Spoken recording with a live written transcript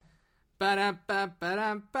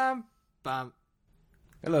Ba-da-ba-ba-da-bum-bum.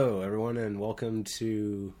 Hello, everyone, and welcome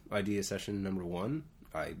to Idea Session number 1.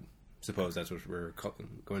 I suppose that's what we're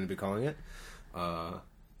going to be calling it.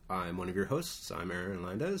 I'm one of your hosts. I'm Aaron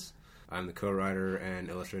Landez. I'm the co-writer and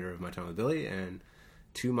illustrator of My Time with Billy, and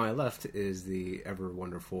to my left is the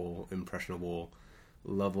ever-wonderful, impressionable,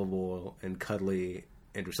 lovable, and cuddly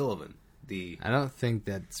Andrew Sullivan. I don't think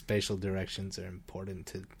that spatial directions are important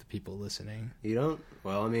to the people listening. You don't?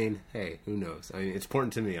 Well, I mean, hey, who knows? I mean, it's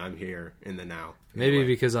important to me. I'm here in the now. Maybe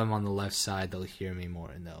because I'm on the left side, they'll hear me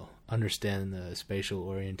more and they'll understand the spatial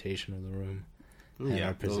orientation of the room and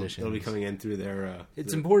our positions. They'll be coming in through their...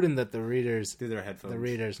 it's important that the readers... Through their headphones. The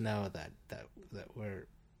readers know that we're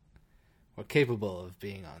capable of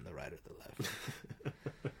being on the right or the left.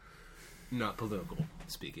 Not political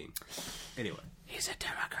speaking. Anyway. He's a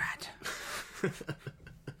Democrat.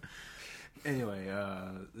 Anyway,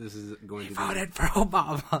 this is going to be... voted for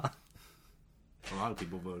Obama. A lot of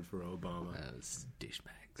people voted for Obama. Those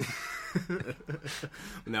douchebags.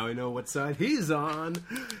 Now we know what side he's on.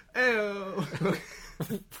 Ew.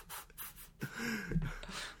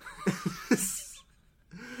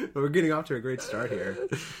 We're getting off to a great start here.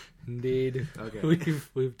 Indeed. Okay.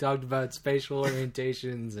 We've talked about spatial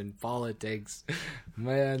orientations and politics.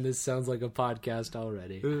 Man, this sounds like a podcast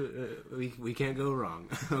already. We can't go wrong.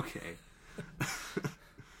 Okay.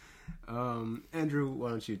 Andrew, why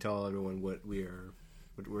don't you tell everyone what we're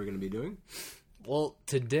going to be doing? Well,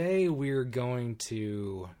 today we're going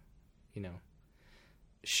to,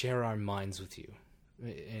 share our minds with you,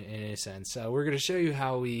 in a sense. We're going to show you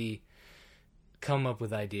how we come up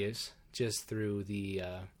with ideas just through the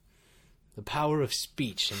power of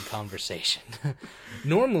speech and conversation.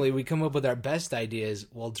 Normally, we come up with our best ideas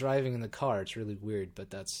while driving in the car. It's really weird, but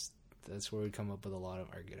that's where we come up with a lot of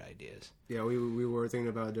our good ideas. Yeah, we were thinking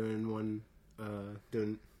about doing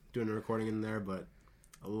doing a recording in there, but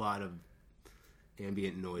a lot of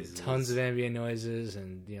ambient noises. Tons of ambient noises,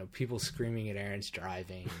 and people screaming at Aaron's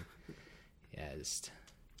driving. Yeah, just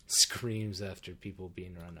screams after people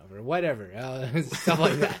being run over, whatever, stuff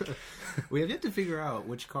like that. We have yet to figure out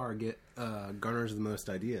which car garners the most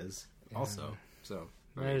ideas. Also, so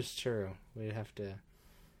that is true. We'd have to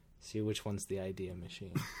see which one's the idea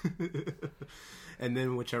machine, and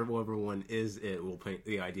then whichever one is it, we'll paint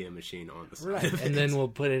the idea machine on the side. Right, and then we'll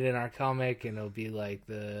put it in our comic, and it'll be like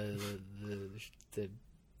the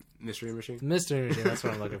mystery machine. Mystery machine. That's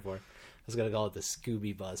what I'm looking for. I was going to call it the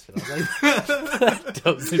Scooby Bus, but I was like, that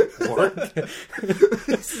doesn't work.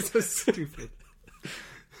 This is so stupid.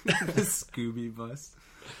 The Scooby Bus.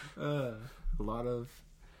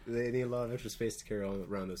 They need a lot of extra space to carry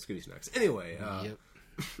around those Scooby snacks. Anyway. Yep.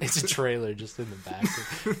 It's a trailer just in the back.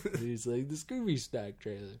 He's like, the Scooby snack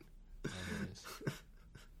trailer.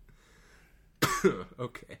 Anyways.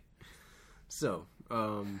 Okay. So,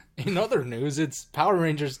 in other news, it's Power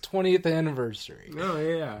Rangers 20th anniversary. Oh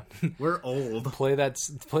yeah, we're old. Play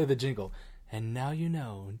the jingle, and now you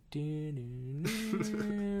know.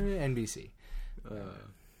 NBC.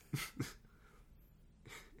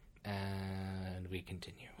 And we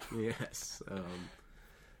continue. Yes.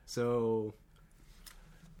 So,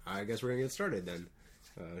 I guess we're gonna get started then.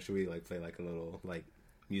 Should we play a little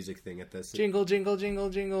music thing at this? Jingle, jingle, jingle,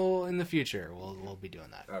 jingle. In the future, we'll be doing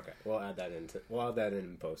that. Okay, we'll add that in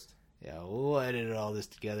post. Yeah, we'll edit all this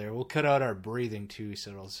together. We'll cut out our breathing too,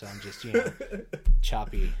 so it'll sound just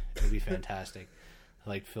choppy. It'll be fantastic,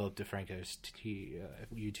 like Philip DeFranco's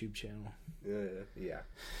YouTube channel. Yeah.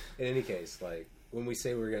 In any case, when we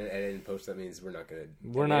say we're gonna edit and post, that means we're not gonna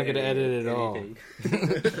edit at all.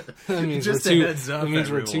 That means just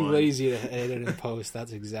we're too lazy to edit and post.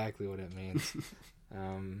 That's exactly what it means.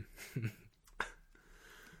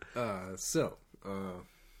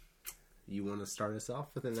 You want to start us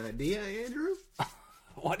off with an idea, Andrew?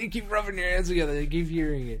 Why do you keep rubbing your hands together? I keep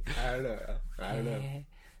hearing it. I don't know.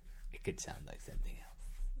 It could sound like something else.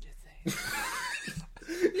 Just saying.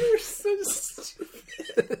 You're so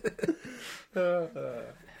stupid. Yeah,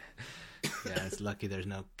 it's lucky there's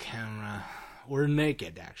no camera. We're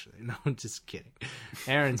naked, actually. No, I'm just kidding.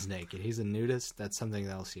 Aaron's naked. He's a nudist. That's something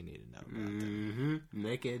else you need to know about. Mm-hmm.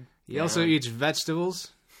 Naked. He also eats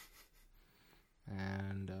vegetables.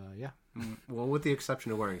 And, yeah. Well, with the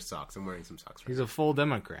exception of wearing socks. I'm wearing some socks. He's a full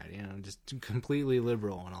Democrat, just completely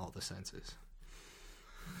liberal in all the senses.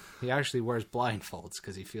 He actually wears blindfolds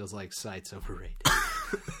because he feels like sight's overrated.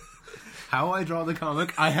 How I draw the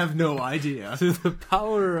comic, I have no idea. Through the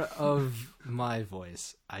power of my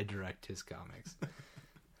voice, I direct his comics.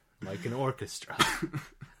 Like an orchestra.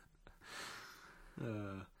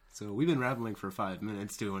 So we've been rambling for 5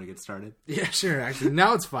 minutes. Do we want to get started? Yeah, sure. Actually,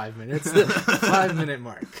 now it's 5 minutes. The 5-minute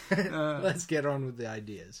mark. Let's get on with the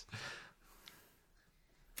ideas.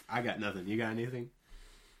 I got nothing. You got anything?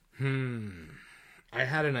 I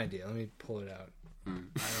had an idea. Let me pull it out. I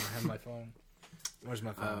don't have my phone. Where's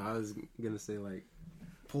my phone? I was gonna say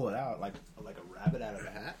pull it out like a rabbit out of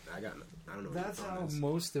a hat. I got nothing. I don't know. That's how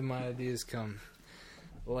most of my ideas come,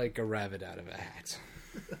 like a rabbit out of a hat.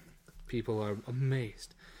 People are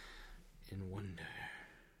amazed in wonder.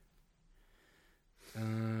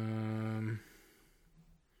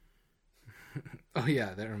 Oh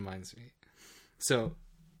yeah, that reminds me. So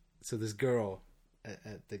this girl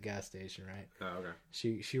at the gas station, right? Oh, okay.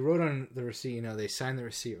 She wrote on the receipt, they sign the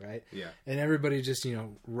receipt, right? Yeah. And everybody just,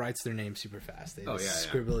 writes their name super fast. They just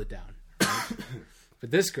scribble it down. Right?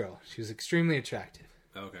 But this girl, she was extremely attractive.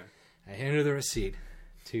 Okay. I hand her the receipt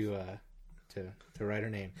to write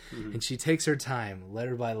her name. Mm-hmm. And she takes her time,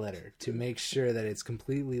 letter by letter, to make sure that it's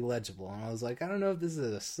completely legible. And I was like, I don't know if this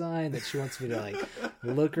is a sign that she wants me to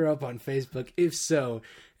look her up on Facebook. If so,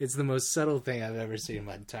 it's the most subtle thing I've ever seen in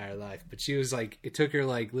my entire life. But she was like, it took her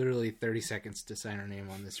literally 30 seconds to sign her name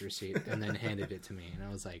on this receipt and then handed it to me. And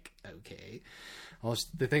I was like, okay.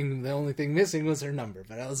 The only thing missing was her number.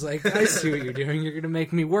 But I was like, I see what you're doing. You're going to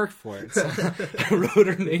make me work for it. So I wrote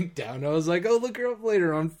her name down. I was like, oh, look her up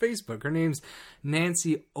later on Facebook. Her name's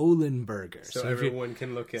Nancy Ohlenberger. So everyone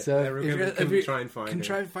can look at. So everyone can try and find her. Can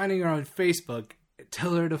try finding her on Facebook.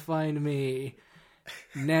 Tell her to find me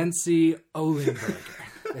Nancy Ohlenberger.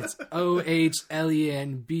 It's OHLENBUGER.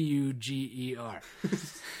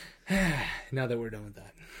 Now that we're done with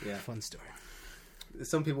that. Yeah. Fun story.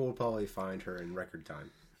 Some people will probably find her in record time.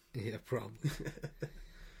 Yeah, probably.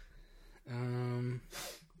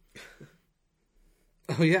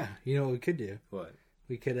 Oh yeah, you know what we could do? What?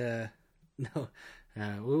 We could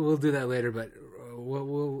we'll do that later, but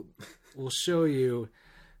we'll show you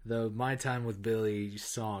the My Time with Billy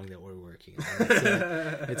song that we're working on.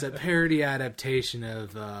 It's a parody adaptation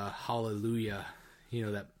of Hallelujah,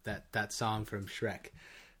 that song from Shrek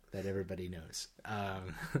that everybody knows.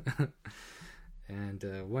 And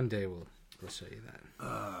one day we'll show you that.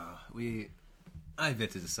 I've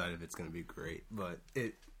yet to decide if it's going to be great, but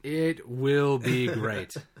it will be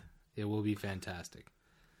great. It will be fantastic.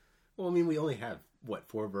 Well, I mean, we only have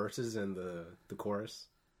 4 verses and the chorus.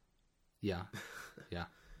 Yeah.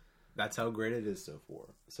 That's how great it is so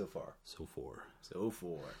far. So far, so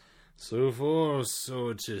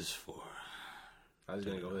it is for. I was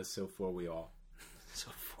going to go with so for we all. So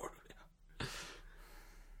for we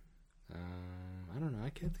all. I don't know. I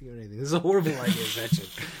can't think of anything. This is a horrible idea session.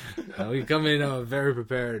 We come in very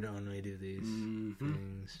prepared when we do these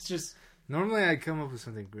things. It's just normally I come up with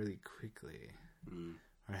something really quickly,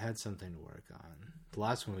 or I had something to work on. The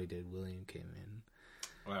last one we did, William came in.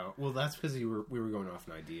 Well, that's because we were going off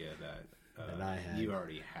an idea that I had. You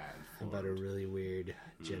already had formed. About a really weird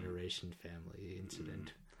generation family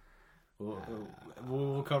incident.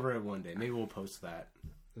 We'll cover it one day. Maybe we'll post that.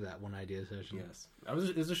 That one idea session. Yes,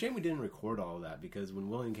 it was a shame we didn't record all of that because when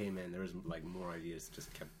William came in, there was more ideas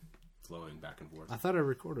just kept flowing back and forth. I thought I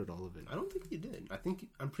recorded all of it. I don't think you did.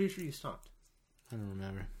 I'm pretty sure you stopped. I don't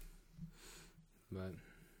remember. But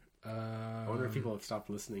I wonder if people have stopped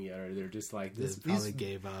listening yet, or they're just like this. Probably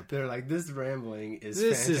gave up. They're like, this rambling is.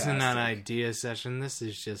 This fantastic. Isn't an idea session. This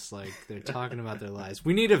is just like they're talking about their lives.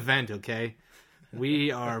 We need a vent, okay?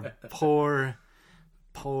 We are poor,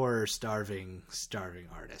 starving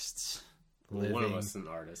artists. Well, one of us is an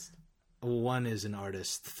artist. One is an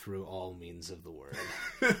artist through all means of the word.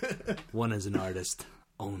 One is an artist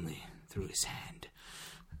only through his hand,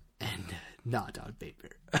 and not on paper.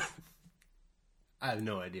 I have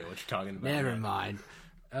no idea what you're talking about. Never mind.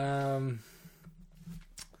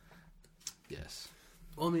 Yes.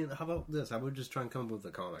 Well, I mean, how about this? I would just try and come up with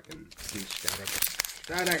a comic and speech.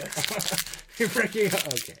 You're breaking up.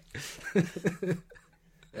 Okay.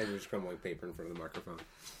 And just crumbling paper in front of the microphone.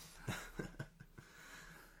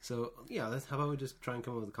 So, yeah, how about we just try and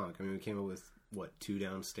come up with a comic? I mean, we came up with, 2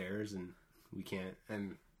 downstairs, and we can't...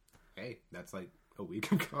 And, hey, that's like a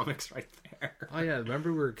week of comics right there. Oh, yeah,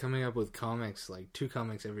 remember we were coming up with comics, 2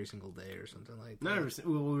 comics every single day or something like that? Not every...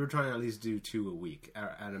 Well, we were trying to at least do 2 a week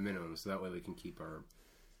at a minimum, so that way we can keep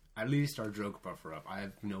at least our joke buffer up. I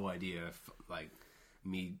have no idea if,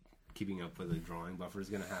 me keeping up with the drawing buffer is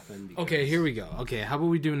going to happen. Because... Okay, here we go. Okay, how about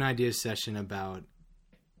we do an idea session about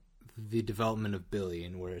the development of Billy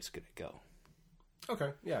and where it's going to go.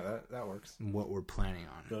 Okay, yeah, that works. And what we're planning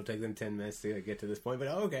on. It'll take them 10 minutes to get to this point, but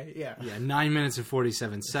okay, yeah. Yeah, 9 minutes and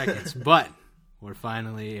 47 seconds, but we're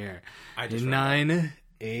finally here. In 9,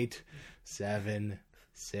 8, 7,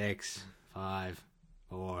 6, 5,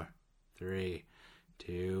 4, 3,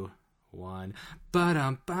 2, 1.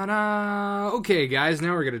 Ba-dum, ba-da. Okay, guys,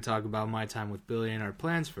 now we're going to talk about My Time with Billy and our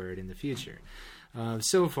plans for it in the future.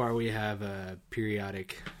 So far, we have a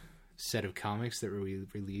periodic set of comics that we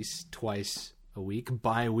release twice a week,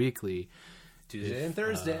 bi-weekly. Tuesday and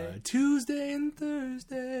Thursday. Tuesday and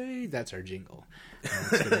Thursday. That's our jingle.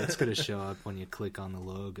 It's going to show up when you click on the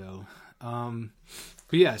logo. But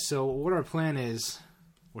yeah, so what our plan is,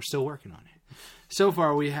 we're still working on it. So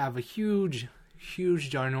far, we have a huge,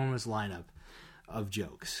 ginormous lineup of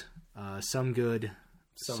jokes. Some good,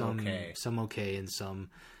 some okay, and some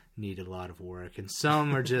need a lot of work. And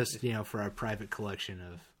some are just, for our private collection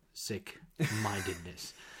of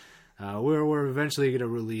sick-mindedness. We're eventually going to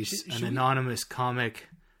release an anonymous comic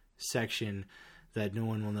section that no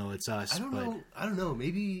one will know it's us. I don't know.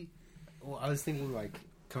 Maybe. Well, I was thinking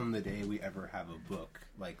come the day we ever have a book,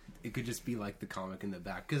 it could just be the comic in the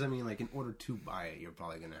back. Because in order to buy it, you're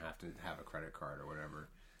probably going to have a credit card or whatever,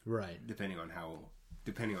 right? Depending on how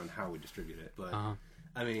we distribute it. But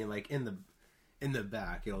in the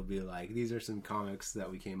back, it'll be these are some comics that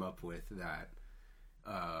we came up with that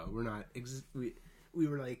we're not. We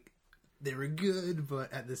were they were good,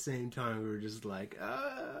 but at the same time, we were just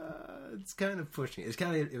it's kind of pushing. It was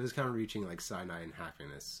kind of reaching Cyanide and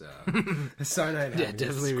Happiness. Cyanide, yeah,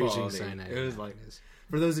 definitely reaching Cyanide. It was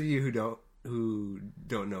for those of you who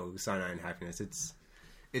don't know Cyanide and Happiness, it's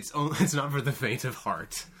not for the faint of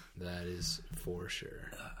heart. That is for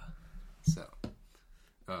sure.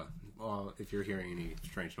 Well, if you're hearing any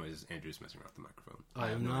strange noises, Andrew's messing around with the microphone. I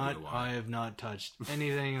have not touched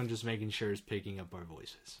anything. I'm just making sure it's picking up our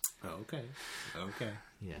voices. Oh, okay.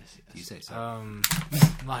 Yes. You say so.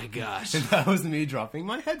 My gosh. That was me dropping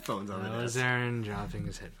my headphones on the desk. That was Aaron dropping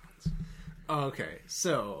his headphones. Okay,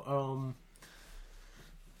 so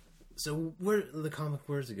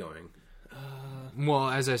where's it going? Well,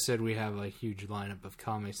 as I said, we have a huge lineup of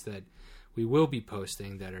comics that we will be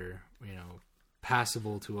posting that are,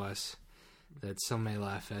 passable to us, that some may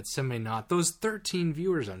laugh at, some may not. Those 13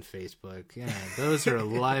 viewers on Facebook, those are a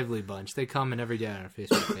lively bunch. They comment every day on our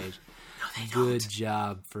Facebook page. No, they don't. Good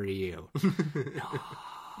job for you. No,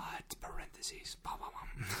 it's parentheses.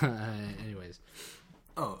 Anyways.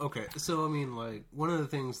 Oh, okay. So, one of the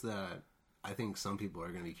things that I think some people are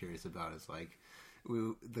going to be curious about is,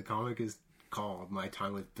 the comic is called My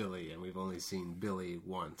Time with Billy, and we've only seen Billy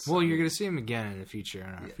once. Well, you're going to see him again in the future, in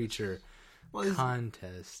our future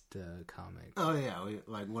contest comic. Oh yeah, we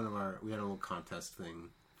had a little contest thing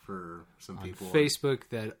for some on people Facebook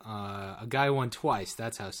that a guy won twice.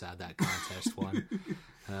 That's how sad that contest won.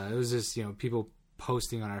 It was just people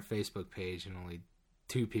posting on our Facebook page, and only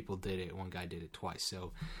 2 people did it. One guy did it twice.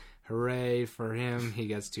 So, hooray for him! He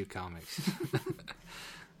gets 2 comics.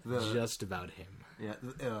 Just about him. Yeah.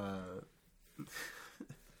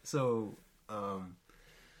 So,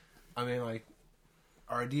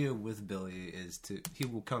 our idea with Billy is he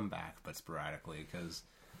will come back, but sporadically, because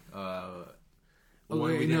let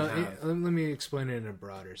me explain it in a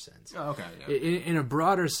broader sense. Oh, okay. Yeah. In a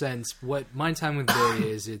broader sense, what My Time with Billy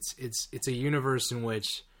is, it's a universe in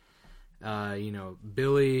which,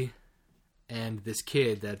 Billy and this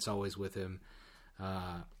kid that's always with him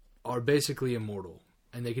are basically immortal,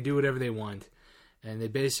 and they can do whatever they want, and they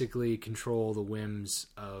basically control the whims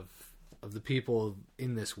of the people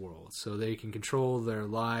in this world. So they can control their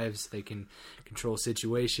lives, they can control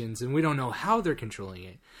situations, and we don't know how they're controlling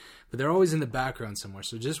it, but they're always in the background somewhere.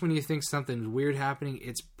 So just when you think something's weird happening,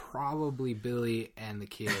 it's probably Billy and the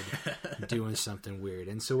kid doing something weird.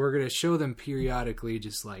 And so we're going to show them periodically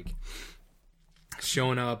just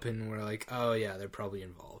showing up, and we're like, oh yeah, they're probably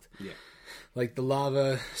involved. Yeah. Like the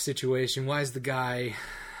lava situation, why is the guy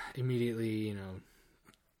immediately,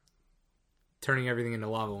 turning everything into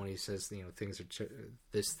lava when he says,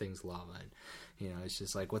 this thing's lava, and it's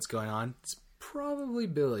just what's going on? It's probably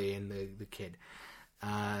Billy and the kid.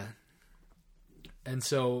 And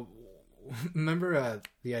so, remember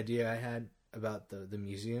the idea I had about the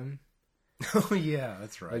museum? Oh yeah,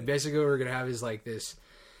 that's right. Basically, what we're gonna have is this.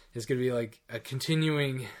 It's gonna be a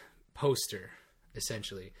continuing poster,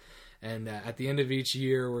 essentially. And at the end of each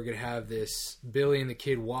year, we're gonna have this Billy and the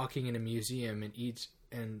kid walking in a museum, in each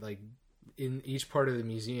part of the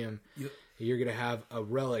museum, you're going to have a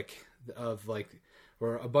relic of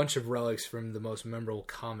or a bunch of relics from the most memorable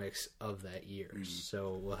comics of that year. Mm.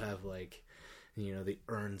 So we'll have the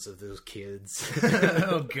urns of those kids.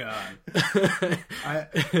 Oh God!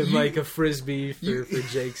 A frisbee for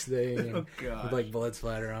Jake's thing. Oh God! With blood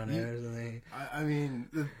splatter on it or something. I mean,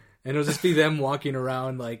 And it'll just be them walking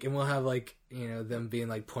around, like, and we'll have, like, you know, them being,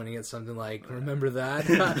 like, pointing at something like, remember that?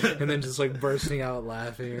 And then just, like, bursting out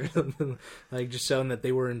laughing or something. Like, just showing that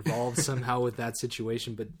they were involved somehow with that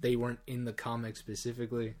situation, but they weren't in the comic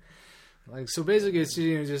specifically. Like, so basically it's,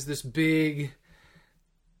 you know, just this big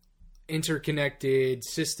interconnected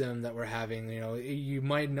system that we're having. You know, you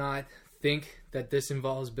might not think that this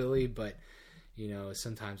involves Billy, but, you know,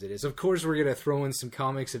 sometimes it is. Of course, we're going to throw in some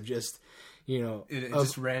comics of just... You know, it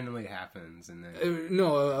just randomly happens, and then you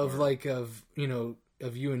know,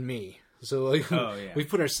 of you and me. So like, we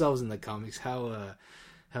put ourselves in the comics. How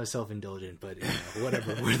self-indulgent, but you know,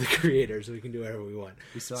 whatever. We're the creators. We can do whatever we want.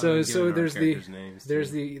 So there's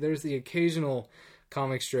the occasional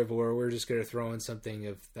comic strip where we're just going to throw in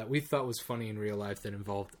something that we thought was funny in real life that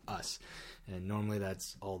involved us. And normally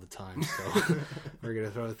that's all the time. So we're going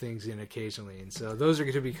to throw things in occasionally, and so those are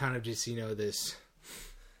going to be kind of just, you know, this.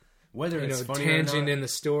 Whether it's funny tangent or not, in the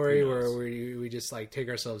story where we just like take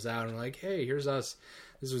ourselves out and like, hey, here's us.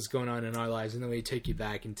 This is what's going on in our lives, and then we take you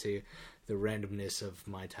back into the randomness of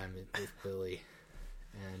my time with Billy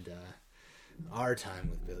and our time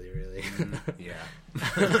with Billy, really.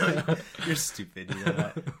 Yeah, you're stupid. You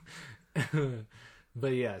know that.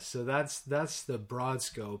 But yeah, so that's the broad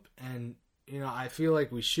scope, and you know, I feel like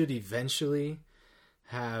we should eventually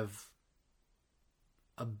have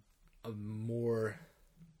a more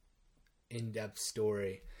in-depth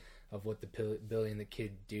story of what the Billy and the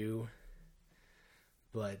Kid do,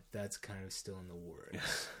 but that's kind of still in the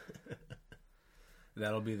works.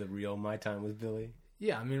 That'll be the real My Time with Billy.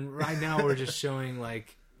 Yeah, I mean, right now we're just showing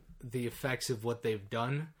like the effects of what they've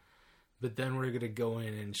done, but then we're gonna go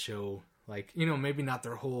in and show, like, you know, maybe not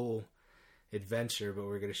their whole adventure, but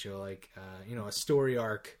we're gonna show like you know, a story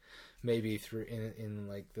arc, maybe through in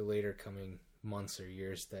like the later coming months or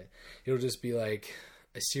years, that it'll just be like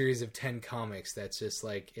a series of 10 comics that's just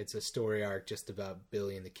like, it's a story arc just about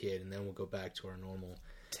Billy and the Kid, and then we'll go back to our normal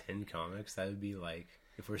 10 comics. That would be like,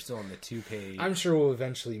 if we're still on the 2-page. I'm sure we'll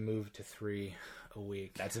eventually move to 3 a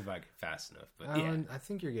week. That's if I get fast enough, but yeah, I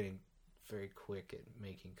think you're getting very quick at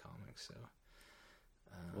making comics, so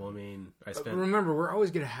well, I mean, remember, we're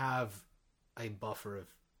always gonna have a buffer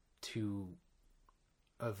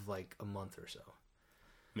of like a month or so,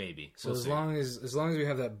 maybe. So as long as we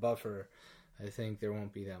have that buffer, I think there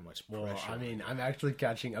won't be that much pressure. Well, I mean, I'm actually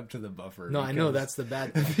catching up to the buffer. No, I know that's the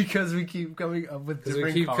bad thing. Because we keep coming up with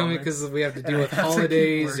different because we have to deal with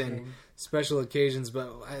holidays and special occasions.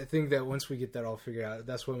 But I think that once we get that all figured out,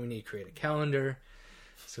 that's when we need to create a calendar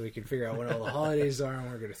so we can figure out when all the holidays are,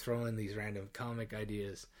 and we're going to throw in these random comic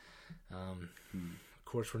ideas. Of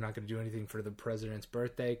course, we're not going to do anything for the president's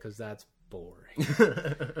birthday because that's boring.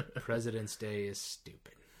 President's Day is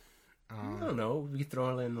stupid. I don't know. We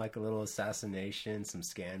throw in like a little assassination, some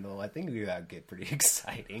scandal. I think that would get pretty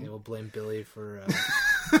exciting. Yeah, we'll blame Billy for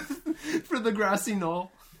for the grassy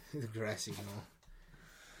knoll. The grassy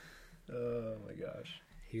knoll. Oh my gosh!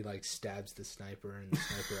 He like stabs the sniper, and the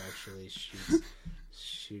sniper actually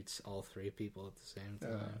shoots all 3 people at the same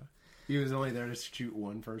time. He was only there to shoot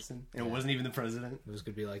one person, and it wasn't even the president. It was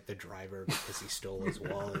going to be like the driver because he stole his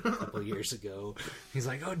wallet a couple years ago. He's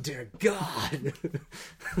like, "Oh dear God."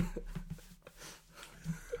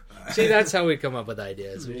 See, that's how we come up with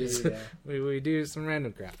ideas. We just we do some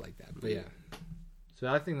random crap like that. But yeah, so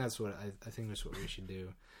I think that's what we should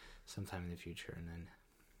do sometime in the future. And then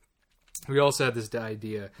we also had this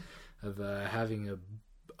idea of having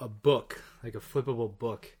a book, like a flippable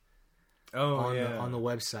book, on the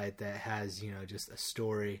website that has, you know, just a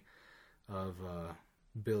story of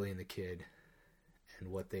Billy and the Kid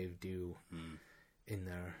and what they do in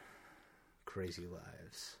their crazy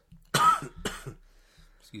lives.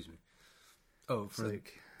 Excuse me. Oh, for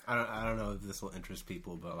like, I don't know if this will interest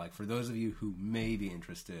people, but like for those of you who may be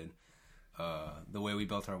interested, the way we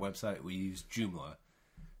built our website, we used Joomla.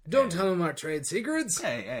 Don't tell them our trade secrets.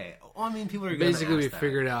 Hey. Well, I mean, people are basically we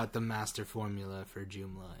figured out the master formula for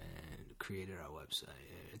Joomla and created our website.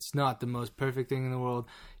 It's not the most perfect thing in the world.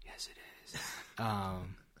 Yes, it is.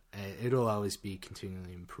 It'll always be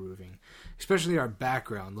continually improving, especially our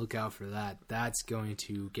background. Look out for that. That's going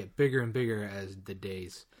to get bigger and bigger as the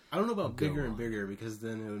days. I don't know about bigger and bigger, because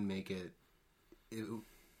then it would make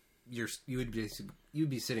you'd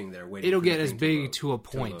be sitting there waiting. It'll get as big to a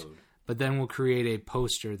point, but then we'll create a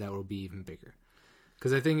poster that will be even bigger.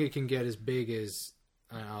 Because I think it can get as big as,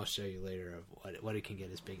 I'll show you later of what it can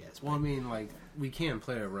get as big as. Well, I mean, like, we can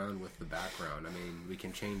play around with the background. I mean, we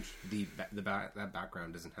can change that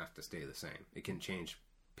background doesn't have to stay the same. It can change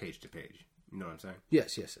page to page. You know what I'm saying?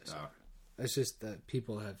 Yes. It's just that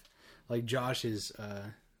people have, like Josh is,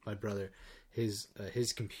 my brother,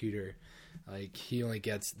 his computer, like he only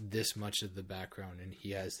gets this much of the background, and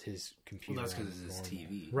he has his computer. Well, that's because on it's his normal.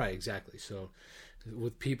 TV. Right? Exactly. So,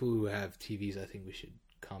 with people who have TVs, I think we should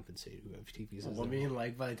compensate who have TVs. Well, I mean,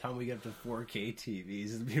 like by the time we get up to 4K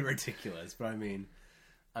TVs, it'd be ridiculous. But I mean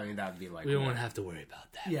that'd be like we don't have to worry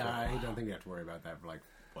about that. Yeah, I don't think we have to worry about that for like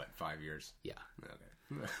 5 years. Yeah.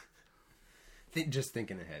 Okay. Just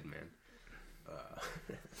thinking ahead, man.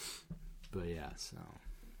 But yeah, so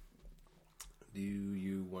do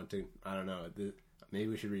you want to? I don't know. Maybe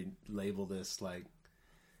we should label this like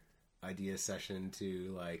idea session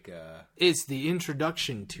to like. It's the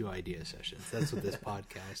introduction to idea sessions. That's what this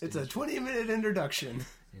podcast it's is. a 20-minute introduction.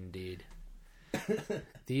 Indeed.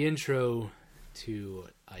 The intro to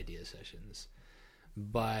idea sessions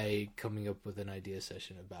by coming up with an idea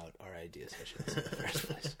session about our idea sessions in the first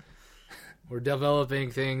place. We're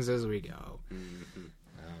developing things as we go. Mm-hmm.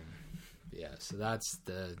 Yeah, so that's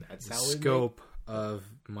the how we scope of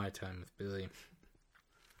my time with Billy.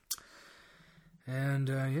 And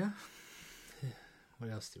yeah, what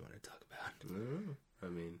else do you want to talk about? I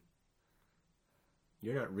mean,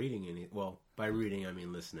 you're not reading any. Well, by reading I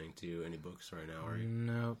mean listening to any books right now, are you?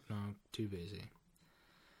 No, too busy.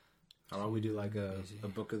 How about we do like a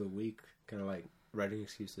book of the week, kind of like writing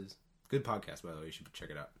excuses. Good podcast, by the way. You should check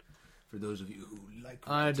it out. For those of you who like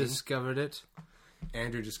writing. I discovered it.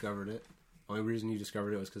 Andrew discovered it. Only reason you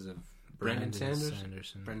discovered it was because of Brandon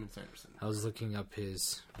Sanderson. Brandon Sanderson. I was looking up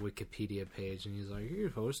his Wikipedia page, and he's like,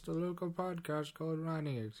 "You host a local podcast called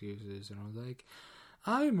Writing Excuses," and I was like,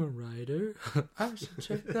 "I'm a writer. I should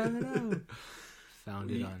check that out."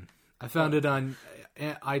 I found it on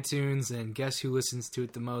iTunes, and guess who listens to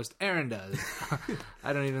it the most? Aaron does.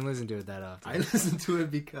 I don't even listen to it that often. I listen to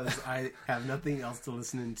it because I have nothing else to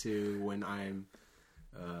listen to when I'm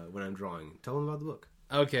drawing. Tell them about the book.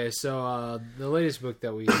 Okay, so the latest book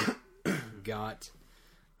that we got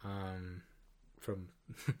from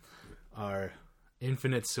our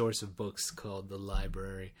infinite source of books called The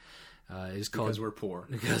Library is called... Because we're poor.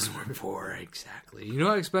 Because we're poor, exactly. You know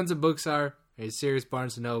how expensive books are? Are you serious,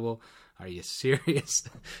 Barnes & Noble? Are you serious?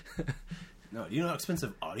 No, you know how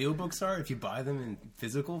expensive audiobooks are if you buy them in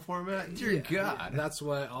physical format? Dear God. That's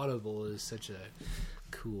why Audible is such a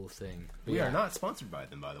cool thing. But We are not sponsored by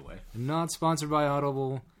them, by the way. Not sponsored by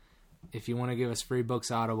Audible. If you want to give us free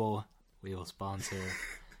books, Audible, we will sponsor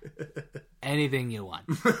anything you want.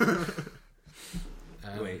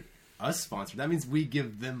 Wait, us sponsored? That means we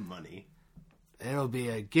give them money. It'll be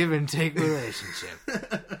a give and take relationship.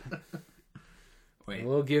 Wait.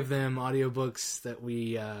 We'll give them audiobooks that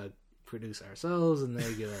we produce ourselves, and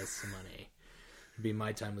they give us some money. It'd be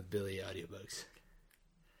My Time with Billy audiobooks.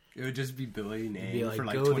 It would just be Billy It'd name be like, for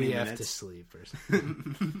like go 20 the minutes. F to sleep or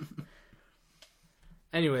something.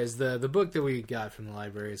 Anyways, the book that we got from the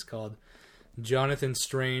library is called Jonathan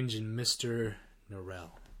Strange and Mr.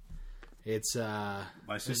 Norrell. It's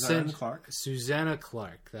By Susanna Clark. Susanna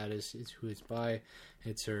Clark, that is who it's by.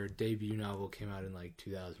 It's her debut novel, came out in like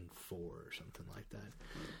 2004 or something like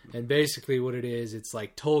that. And basically what it is, it's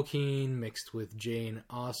like Tolkien mixed with Jane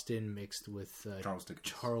Austen mixed with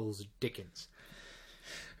Charles Dickens.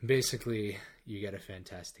 Basically, you get a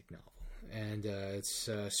fantastic novel. And it's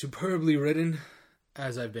superbly written,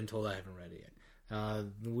 as I've been told. I haven't read it yet.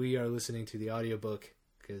 We are listening to the audiobook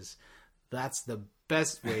because that's the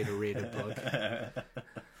best way to read a book.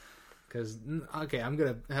 Because, okay, I'm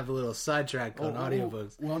going to have a little sidetrack on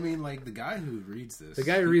audiobooks. Well, I mean, like, the guy who reads this... The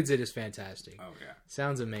guy who reads it is fantastic. Oh, yeah.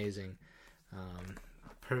 Sounds amazing.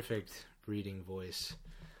 Perfect reading voice.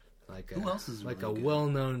 Who else is like really a good?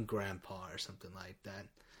 well-known grandpa or something like that.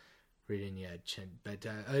 Reading, yeah. But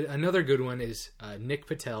another good one is Nick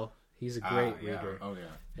Patel. He's a great reader. Oh,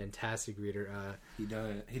 yeah. Fantastic reader. He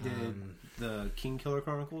did the King Killer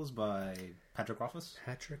Chronicles by Patrick Rothfuss.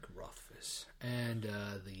 Patrick Rothfuss. And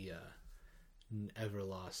the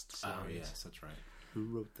Everlost series. Oh, yes, that's right. Who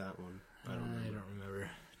wrote that one? I don't remember.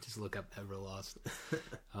 Just look up Everlost.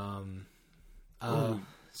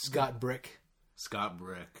 Scott Brick. Scott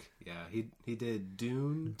Brick. Yeah, he did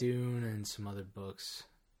Dune. Dune and some other books.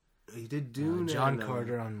 He did Dune. John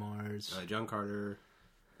Carter on Mars. John Carter.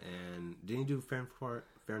 And didn't he do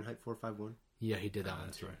Fahrenheit 451? Yeah, he did that one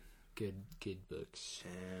That's too. right. Good books.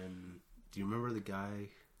 And do you remember the guy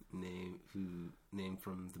named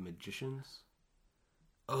from The Magicians?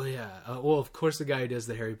 Oh yeah. Well, of course, the guy who does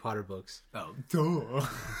the Harry Potter books. Oh, duh.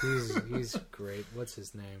 He's great. What's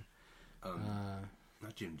his name?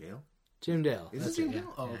 Not Jim Dale. Jim Dale. Is it Jim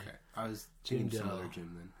Dale? Oh, okay. I was Jim thinking some Dale. other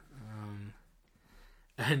Jim then.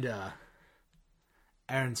 And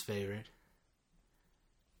Aaron's favorite.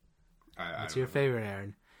 What's your favorite,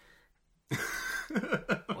 Aaron?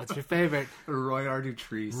 What's your favorite? Roy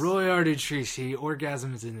Ardutrice. Roy Ardutrice. He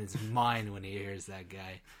orgasms in his mind when he hears that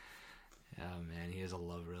guy. Oh man, he has a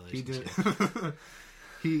love relationship.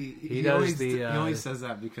 He always says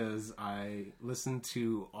that because I listen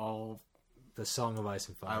to all the Song of Ice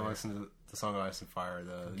and Fire. I listen to the Song of Ice and Fire,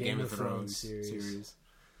 the Game of Thrones series,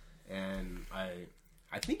 and I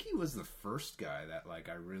think he was the first guy that like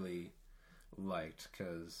I really liked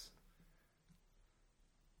because.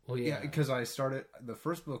 Well, yeah, because I started the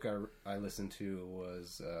first book I listened to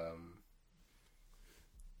was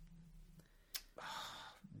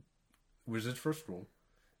Wizard's First Rule,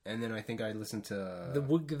 and then I think I listened to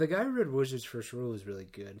the guy who read Wizard's First Rule was really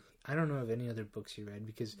good. I don't know of any other books he read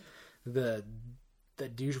because the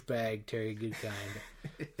douchebag Terry Goodkind,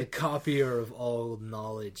 the copier of all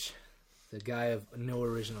knowledge, the guy of no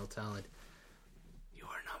original talent. You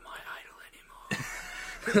are not my idol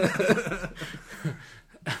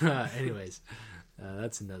anymore. Anyways,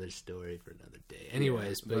 that's another story for another day.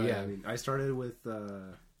 Anyways, but yeah. I mean, I started with...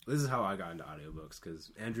 this is how I got into audiobooks,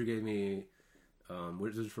 because Andrew gave me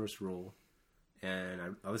Wizard's First Rule,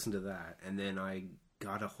 and I listened to that, and then I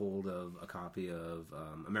got a hold of a copy of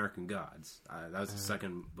American Gods. That was the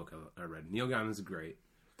second book I read. Neil Gaiman's great.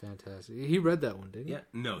 Fantastic. He read that one, didn't he? Yeah.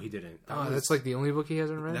 No, he didn't. That's like the only book he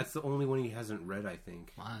hasn't read? That's the only one he hasn't read, I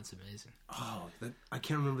think. Wow, that's amazing. Oh, I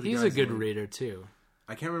can't remember the guy's name. He's a good reader, too.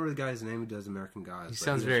 I can't remember the guy's name who does American Gods. He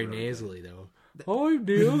sounds very nasally, though. I'm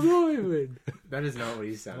Neil Gaiman. That is not what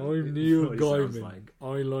he sounds. I'm Neil Gaiman. Like.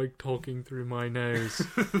 I like talking through my nose.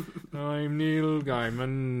 I'm Neil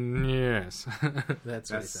Gaiman. Yes,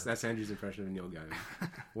 that's Andrew's impression of Neil Gaiman.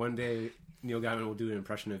 One day, Neil Gaiman will do an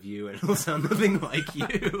impression of you, and it'll sound nothing like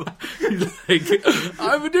you. He's like,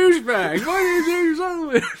 I'm a douchebag. My name's Andrew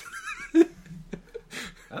Sullivan.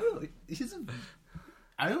 I don't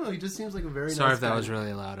know. He just seems like a very. Sorry nice if that guy. was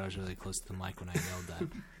really loud. I was really close to the mic when I yelled that.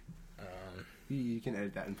 You can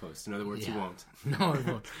edit that in post. In other words, you won't. No, I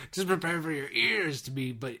won't. Just prepare for your ears to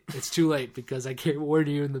be, but it's too late because I can't warn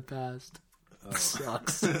you in the past. It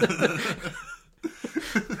sucks. We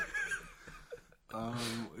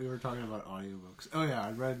were talking about audiobooks. Oh yeah,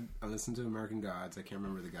 I listened to American Gods. I can't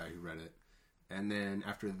remember the guy who read it. And then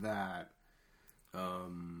after that,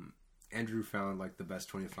 Andrew found like the best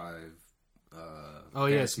 25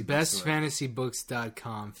 yes,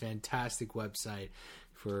 bestfantasybooks.com. Fantastic website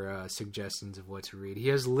for suggestions of what to read. He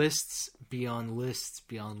has lists beyond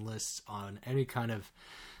lists on any kind of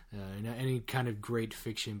great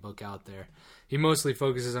fiction book out there. He mostly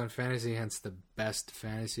focuses on fantasy, hence the best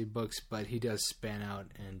fantasy books, but he does span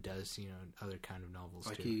out and does other kind of novels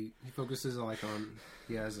like too. He focuses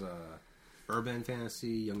he has urban fantasy,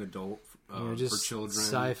 young adult, just for children,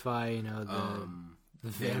 sci-fi. The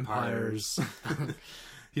vampires.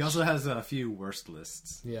 He also has a few worst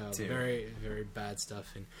lists. Yeah, too. Very, very bad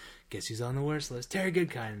stuff. And guess who's on the worst list? Terry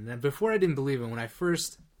Goodkind. And then before I didn't believe him, when I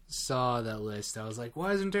first saw that list, I was like,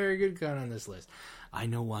 why isn't Terry Goodkind on this list? I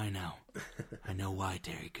know why now. I know why,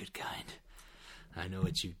 Terry Goodkind. I know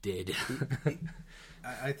what you did.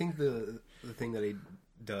 I think the thing that he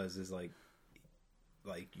does is like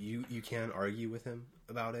you can't argue with him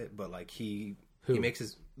about it, but like he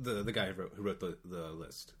makes the guy who wrote the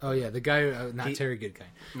list. Oh yeah, the guy Terry Goodkind.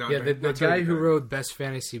 The guy Terry who wrote Best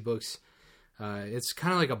Fantasy Books. It's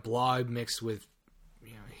kind of like a blog mixed with,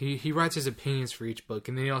 he writes his opinions for each book,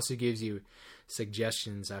 and then he also gives you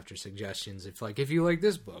suggestions after suggestions. If you like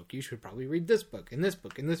this book, you should probably read this book and this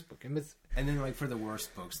book and this book and this. And then like for the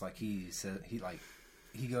worst books, like he said, he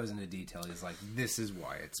goes into detail. He's like, this is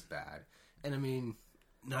why it's bad. And I mean,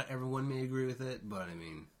 not everyone may agree with it, but I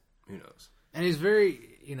mean, who knows? And he's very,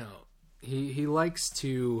 he likes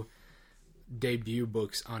to debut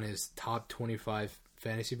books on his top 25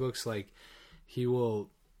 fantasy books. Like, he will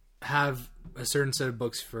have a certain set of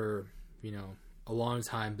books for, a long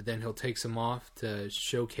time, but then he'll take some off to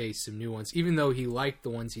showcase some new ones. Even though he liked the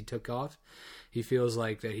ones he took off, he feels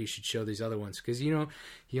like that he should show these other ones. Because, he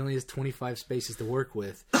only has 25 spaces to work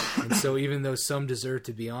with. And so even though some deserve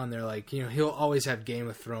to be on there, like, he'll always have Game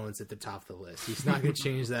of Thrones at the top of the list. He's not going to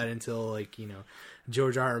change that until, like,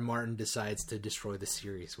 George R.R. Martin decides to destroy the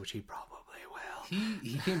series, which he probably will.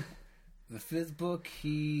 He came... The fifth book,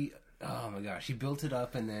 oh my gosh, he built it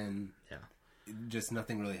up and then... Yeah. Just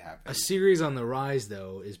nothing really happened. A series on the rise,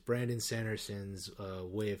 though, is Brandon Sanderson's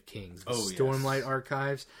Way of Kings. Stormlight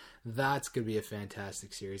Archives. That's going to be a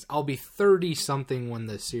fantastic series. I'll be 30-something when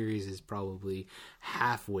the series is probably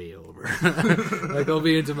halfway over. Like, I'll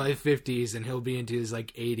be into my 50s, and he'll be into his,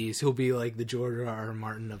 80s. He'll be like the George R.R.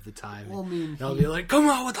 Martin of the time. Well, I mean... I'll be like, come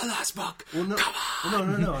on with the last book! Well, no, come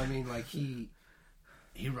on! No. I mean, like,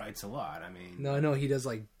 He writes a lot. I mean, No, he does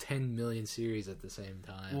like 10 million series at the same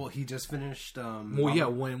time. well, he just finished.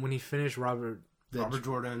 When he finished Robert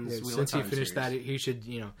Jordan's Wheel since of Time he finished series. that, he should,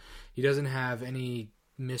 he doesn't have any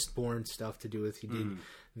Mistborn stuff to do with. He did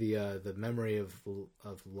the Memory of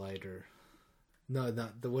Light, or no,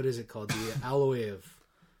 not the, what is it called? The Alloy of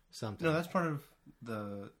something. No, that's part of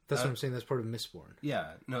the. That's what I'm saying. That's part of Mistborn.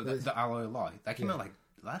 Yeah, no, the Alloy of Light that came out like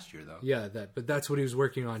last year though. Yeah, but that's what he was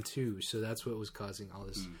working on too. So that's what was causing all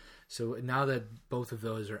this. So now that both of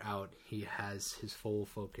those are out, he has his full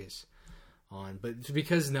focus on. But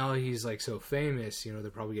because now he's like so famous, they're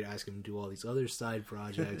probably gonna ask him to do all these other side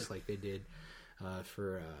projects like they did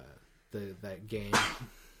for that game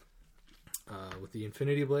with the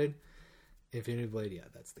Infinity Blade. Infinity Blade, yeah,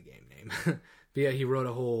 that's the game name. But yeah, he wrote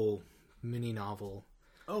a whole mini novel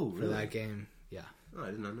Oh, for really? that game. Yeah, Oh,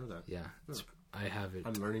 I did not know that. yeah. I have it.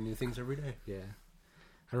 I'm learning new things every day. Yeah.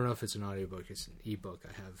 I don't know if it's an audiobook. It's an ebook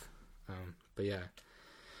I have. But yeah.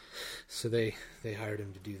 So they hired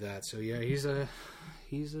him to do that. So yeah, he's a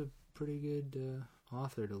pretty good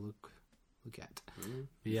author to look at. Mm-hmm.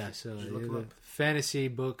 But yeah, so look him up. fantasy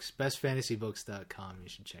books, bestfantasybooks.com. You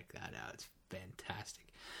should check that out. It's fantastic.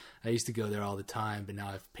 I used to go there all the time, but now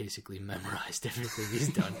I've basically memorized everything he's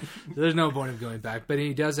done. So there's no point of going back. But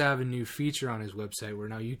he does have a new feature on his website where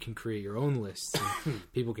now you can create your own lists.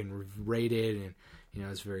 And people can rate it, and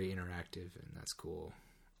it's very interactive, and that's cool.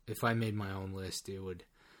 If I made my own list, it would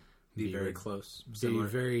Be very close. be Similar.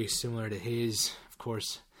 very similar to his. Of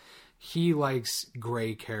course, he likes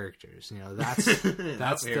gray characters.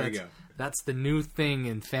 That's Here we go. that's the new thing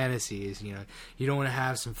in fantasy. Is you don't want to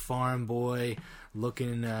have some farm boy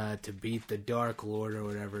looking to beat the Dark Lord or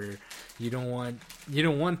whatever. You don't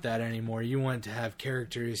want that anymore. You want to have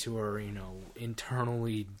characters who are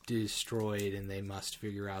internally destroyed and they must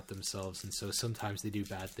figure out themselves. And so sometimes they do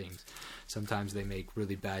bad things. Sometimes they make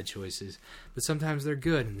really bad choices, but sometimes they're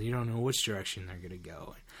good and you don't know which direction they're gonna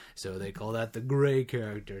go. So they call that the gray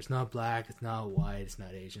character. It's not black. It's not white. It's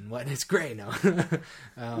not Asian. What? It's gray. No.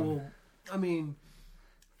 Well, I mean,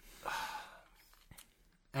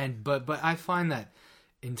 But I find that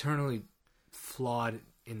internally flawed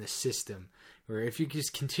in the system, where if you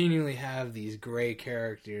just continually have these gray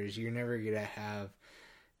characters, you're never gonna have.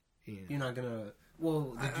 you're not gonna.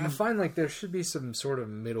 Well, I find like there should be some sort of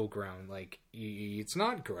middle ground. Like it's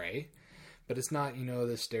not gray, but it's not the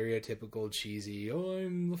stereotypical cheesy. Oh,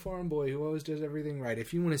 I'm the farm boy who always does everything right.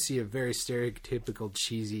 If you want to see a very stereotypical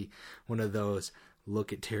cheesy one of those,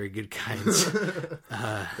 look at Terry Goodkind's.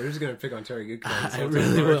 they're just gonna pick on Terry Goodkind. I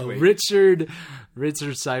really will. Richard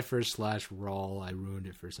Cypher /Rawl. I ruined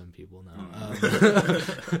it for some people now.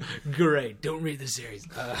 Great. Don't read the series.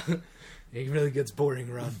 It really gets boring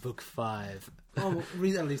around book 5. Well,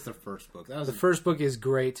 read at least the first book. That was The first book is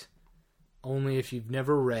great, only if you've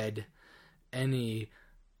never read any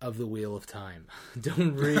of the Wheel of Time.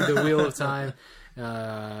 Don't read the Wheel of Time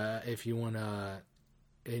if you want to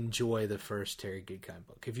enjoy the first Terry Goodkind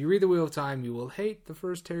book. If you read the Wheel of Time, you will hate the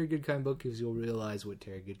first Terry Goodkind book because you'll realize what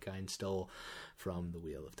Terry Goodkind stole from the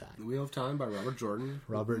Wheel of Time. The Wheel of Time by Robert Jordan.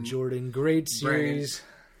 Robert Jordan, great series.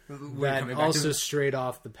 That also strayed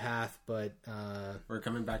off the path, but we're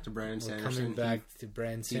coming back to Brandon we're Sanderson. coming back to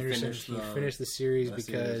Brandon Sanderson. He finished the series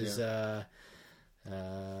because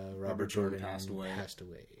Robert Jordan passed away,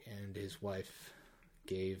 and his wife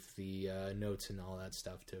gave the notes and all that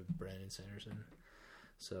stuff to Brandon Sanderson.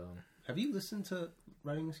 So, have you listened to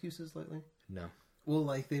Writing Excuses lately? No. Well,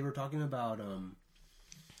 like they were talking about. I'm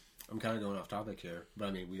kind of going off topic here, but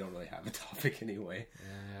I mean we don't really have a topic anyway.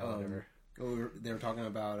 Yeah, whatever. They were talking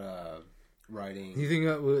about writing. Do you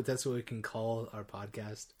think that's what we can call our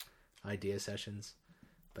podcast? Idea sessions,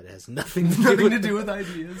 but it has nothing to do with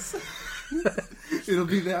ideas. It'll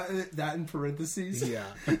be that in parentheses. Yeah,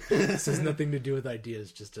 this has nothing to do with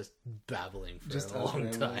ideas. Just babbling for Just a long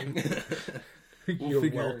time. We'll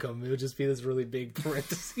You're welcome. It'll just be this really big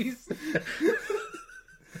parentheses.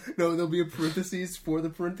 No, there'll be a parentheses for the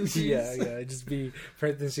parentheses. Yeah. It'd just be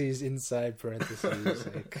parentheses inside parentheses.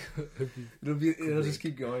 Like, it'll just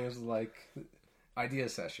keep going as like idea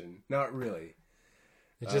session. Not really.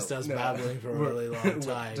 It just us babbling for a really long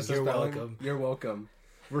time. You're welcome. You're welcome.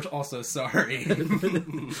 We're also sorry.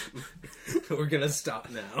 We're gonna stop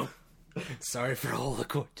now. Sorry for all the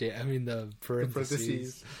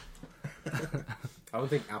parentheses. I don't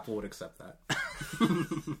think Apple would accept that.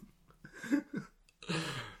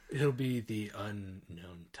 It'll be the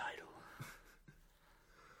unknown title.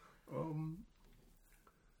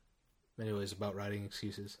 Anyways, about writing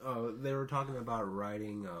excuses. They were talking about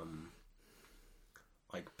writing,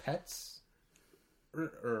 like pets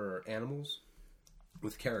or animals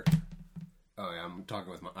with character. Oh yeah,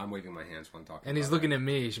 I'm waving my hands when I'm talking. And he's looking at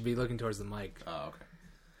me. He should be looking towards the mic. Oh, okay.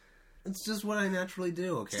 It's just what I naturally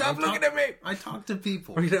do. Okay. Stop looking at me. I talk to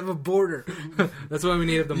people. We could have a border. That's why we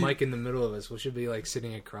need to have the mic in the middle of us. We should be like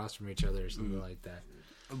sitting across from each other or something like that.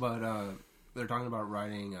 But they're talking about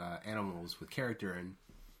writing animals with character, and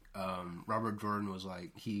Robert Jordan was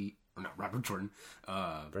like not Robert Jordan.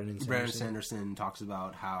 Brandon Sanderson talks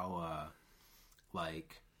about how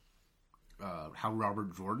how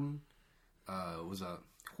Robert Jordan was a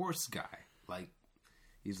horse guy. Like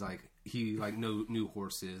he's like he knew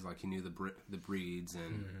horses, like he knew the breeds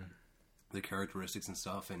and the characteristics and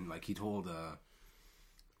stuff, and like he told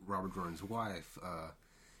Robert Jordan's wife,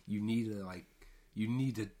 you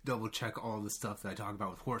need to double check all the stuff that I talk about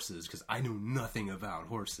with horses because I know nothing about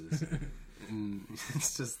horses. And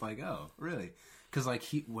it's just like, oh, really? Because like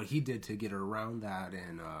what he did to get around that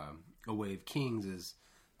in A Way of Kings is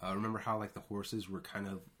remember how like the horses were kind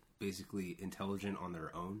of basically intelligent on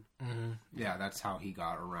their own. Mm-hmm. Yeah, that's how he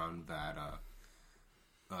got around that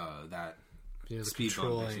speed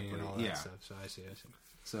bump, basically. And all that stuff. So I see.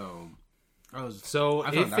 So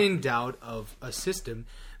if in doubt of a system,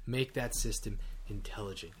 make that system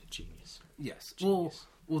intelligent, genius. Yes. Genius.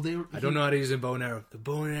 Well, I don't know how to use a bow and arrow. The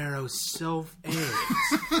bow and arrow self-aims.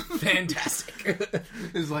 Fantastic.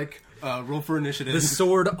 It's like roll for initiative. The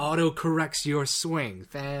sword auto-corrects your swing.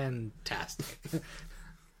 Fantastic.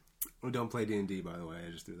 We don't play D&D, by the way.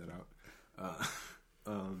 I just threw that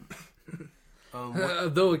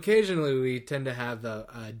out. Though occasionally we tend to have the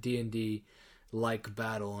D&D like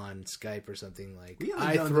battle on Skype or something. Like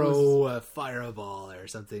I throw a fireball or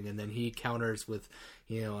something, and then he counters with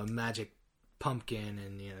a magic pumpkin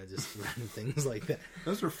and just random things like that.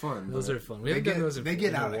 Those are fun. Those are fun. We haven't done those. They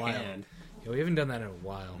get out of hand. Yeah, we haven't done that in a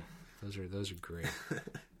while. Those are great.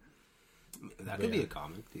 That could be a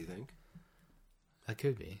comic. Do you think? That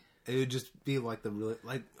could be. It would just be like the really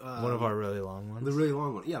one of our really long ones. The really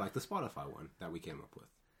long one, yeah, like the Spotify one that we came up with.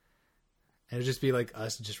 And it'd just be like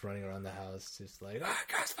us just running around the house, just like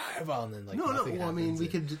cast fireball, and then like no. Well, I mean, we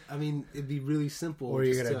could. I mean, it'd be really simple. Or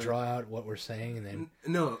you're gonna draw out what we're saying, and then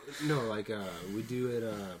no. Like we do it.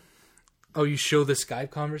 Oh, you show the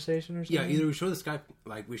Skype conversation or something? Yeah, either we show the Skype,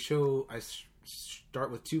 like we show. I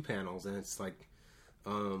start with 2 panels, and it's like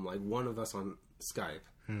one of us on Skype,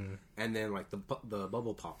 and then like the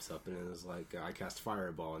bubble pops up, and it's like I cast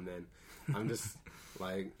fireball, and then I'm just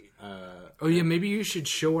like. Oh yeah, maybe you should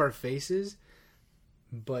show our faces,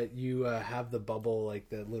 but you have the bubble, like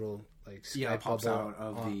the little like Skype pops bubble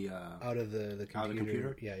out of the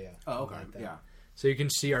computer. Yeah. Oh, okay. Like yeah. So you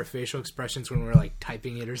can see our facial expressions when we're like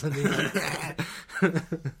typing it or something.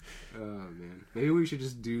 Oh man, maybe we should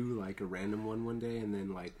just do like a random one day, and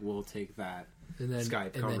then like we'll take that and then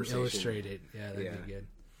Skype and conversation, then illustrate it. Yeah, that'd be good.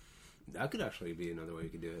 That could actually be another way you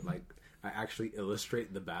could do it. Like I actually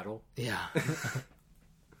illustrate the battle. Yeah.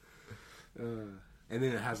 And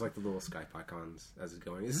then it has like the little Skype icons as it's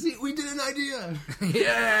going. See, we did an idea.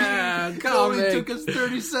 Yeah, it only took us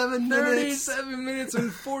 37 minutes. 37 minutes and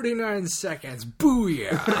 49 seconds.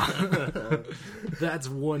 Booyah! That's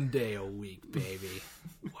one day a week, baby.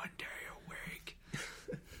 One day a week.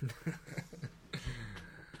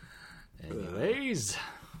 Anyways,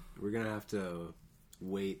 we're gonna have to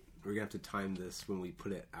wait. We're gonna have to time this when we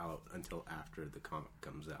put it out until after the comic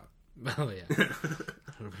comes out. Oh yeah.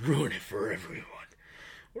 Ruin it for everyone.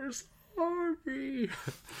 We're sorry.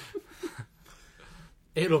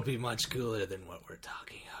 It'll be much cooler than what we're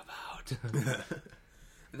talking about.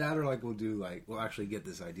 That or like we'll actually get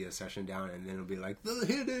this idea session down, and then it'll be like the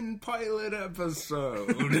hidden pilot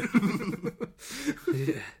episode.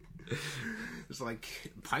 Yeah. It's like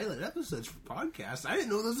pilot episodes for podcasts. I didn't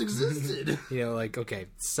know those existed. Like, okay,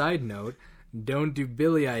 side note, don't do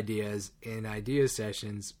Billy ideas in idea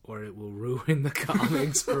sessions or it will ruin the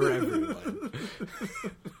comics for everyone.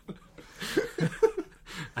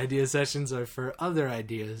 Idea sessions are for other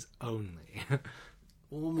ideas only.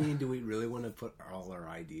 Well, I mean, do we really want to put all our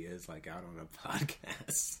ideas like out on a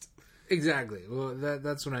podcast? Exactly. Well,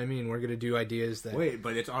 that's what I mean. We're going to do ideas that... Wait,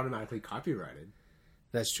 but it's automatically copyrighted.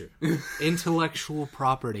 That's true. Intellectual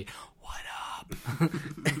property. What up?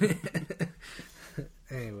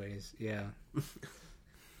 Anyways, yeah.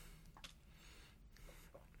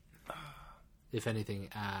 If anything,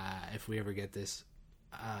 if we ever get this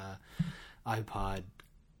iPod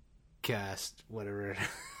cast, whatever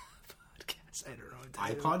podcast, I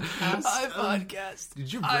don't know. iPodcast.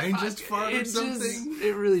 Did your brain just fart or something?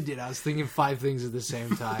 It really did. I was thinking 5 things at the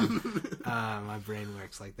same time. My brain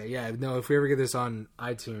works like that. Yeah, no. If we ever get this on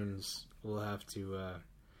iTunes, we'll have to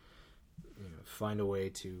find a way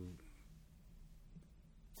to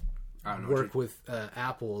work with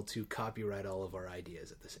Apple to copyright all of our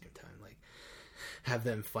ideas at the same time. Like, have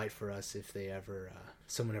them fight for us if they ever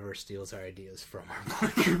someone ever steals our ideas from our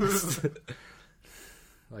podcast.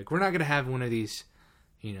 Like, we're not gonna have one of these,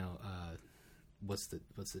 what's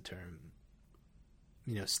the term?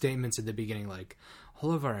 Statements at the beginning like,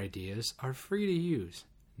 all of our ideas are free to use.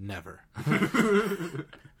 Never.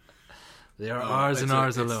 They are ours and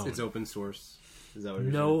ours alone. It's open source. Is that what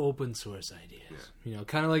you're No saying? open source ideas. Yeah.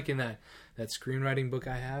 Kind of like in that screenwriting book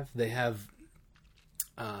I have, they have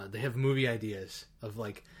movie ideas of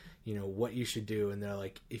like, what you should do, and they're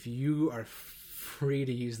like, if you are free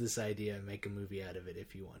to use this idea, make a movie out of it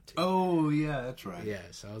if you want to. Oh yeah, that's right. Yeah,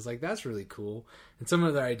 so I was like, that's really cool. And some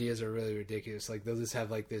of their ideas are really ridiculous. Like, they'll just have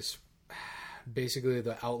like this, basically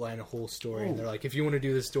the outline a whole story, and they're like, if you want to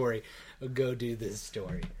do this story, go do this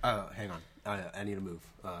story. Hang on. I need to move.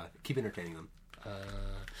 Keep entertaining them.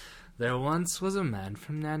 There once was a man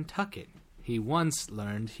from Nantucket. He once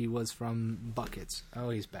learned he was from Buckets. Oh,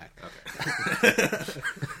 he's back. Okay.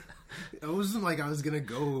 It wasn't like I was gonna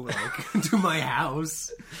go to my house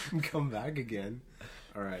and come back again.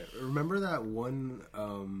 All right. Remember that one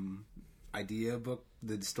idea book,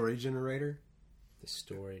 the story generator? The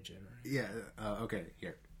story generator. Yeah. Okay.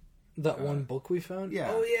 Here. That one book we found? Yeah.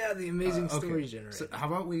 Oh, yeah, the amazing story okay. generator. So how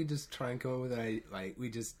about we just try and come up with an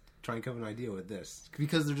idea with this,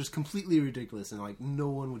 because they're just completely ridiculous and like no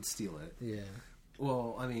one would steal it. Yeah.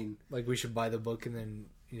 Well, I mean, like, we should buy the book and then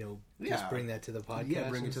just bring that to the podcast. Yeah,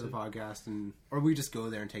 bring it to the podcast, or we just go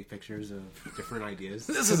there and take pictures of different ideas.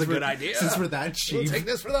 This is a good idea. Since we're that cheap, we'll take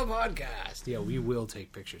this for the podcast. Yeah, we will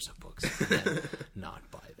take pictures of books and not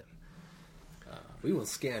buy them. We will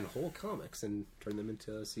scan whole comics and turn them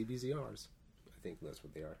into CBZRs. I think that's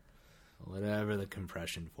what they are. Whatever the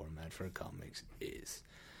compression format for comics is,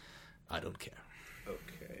 I don't care.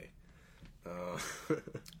 Okay.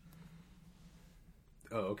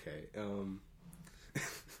 Okay.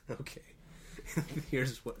 Okay.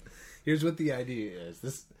 Here's what the idea is.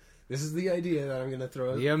 This is the idea that I'm going to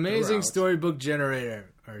throw. The amazing storybook generator,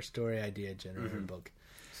 or story idea generator book.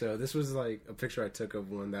 So this was like a picture I took of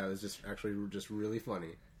one that was just really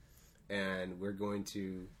funny, and we're going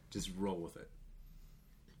to just roll with it.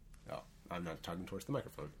 Oh, I'm not talking towards the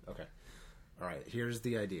microphone. Okay. All right. Here's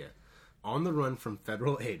the idea. On the run from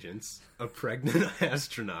federal agents, a pregnant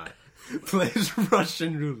astronaut plays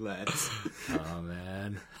Russian roulette. Oh,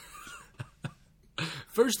 man.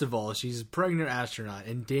 First of all, she's a pregnant astronaut,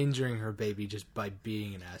 endangering her baby just by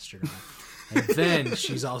being an astronaut. And then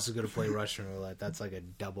she's also going to play Russian roulette. That's like a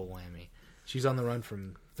double whammy. She's on the run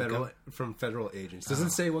from federal agents.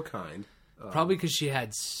 Doesn't say what kind. Probably because she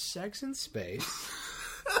had sex in space,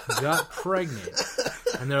 got pregnant,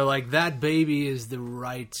 and they're like, that baby is the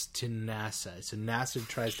right to NASA. So NASA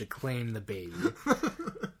tries to claim the baby.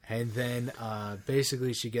 And then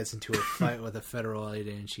basically she gets into a fight with a federal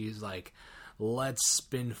agent, and she's like, let's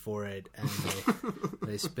spin for it. And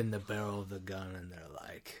they spin the barrel of the gun, and they're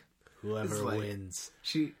like, whoever wins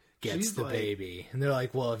gets the baby. And they're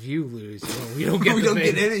like, well, if you lose, we don't get we the don't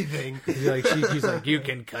baby. get anything. She's like, you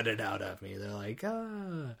can cut it out of me. They're like,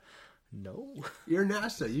 no. You're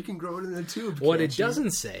NASA. You can grow it in a tube. What it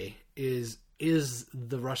doesn't say is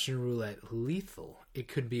the Russian roulette lethal? It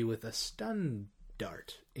could be with a stun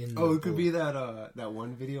dart. It could be that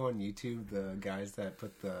one video on YouTube, the guys that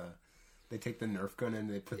they take the Nerf gun and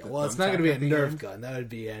they put the well, it's not going to be a Nerf end. gun. That would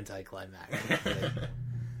be anticlimactic.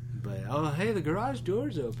 But hey, the garage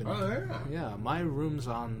door's open. Oh, yeah. Yeah, my room's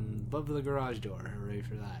above the garage door. Hooray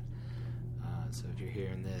for that. So if you're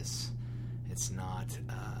hearing this, it's not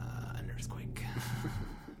an earthquake.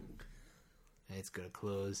 It's going to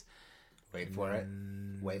close. Wait for it.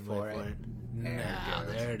 Wait for it.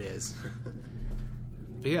 There it is.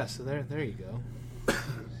 But yeah, so there you go.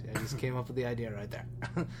 See, I just came up with the idea right there.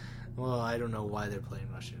 Well, I don't know why they're playing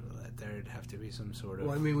Russian roulette. There'd have to be some sort of.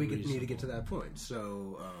 Well, I mean, we need to get to that point.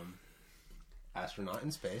 So, astronaut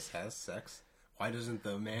in space has sex. Why doesn't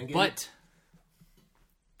the man get? But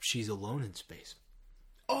she's alone in space.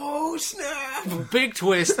 Oh snap! Big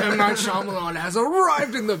twist. M. Night Shyamalan has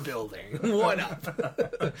arrived in the building. What up?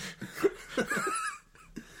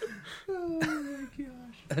 Oh my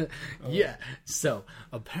gosh! Yeah. So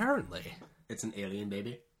apparently, it's an alien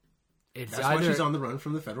baby. It's That's why she's on the run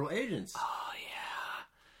from the federal agents. Oh yeah.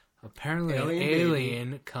 Apparently, an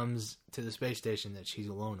alien comes to the space station that she's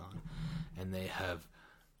alone on, and they have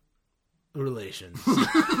relations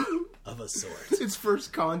of a sort. It's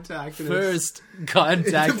first contact. First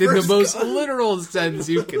contact in the most literal sense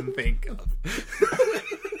you can think of.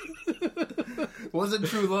 Was it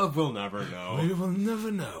true love? We'll never know. We will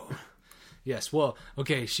never know. Yes, well,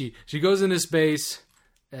 okay, she goes into space,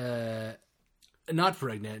 not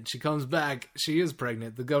pregnant. She comes back. She is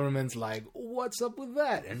pregnant. The government's like, "What's up with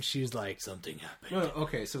that?" And she's like, "Something happened." No,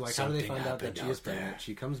 okay, so like, how do they Something find out that happened she is out there. pregnant?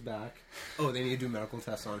 She comes back. Oh, they need to do medical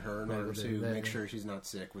tests on her in order to they- make sure she's not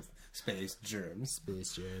sick with space germs.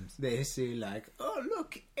 Space germs. They say like, "Oh,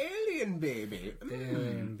 look, alien baby."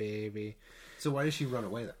 Alien baby. So why does she run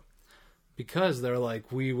away though? Because they're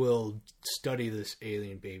like, "We will study this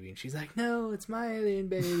alien baby," and she's like, "No, it's my alien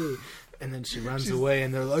baby." And then she runs away,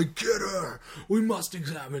 and they're like, "Get her! We must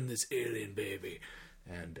examine this alien baby."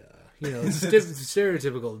 And it's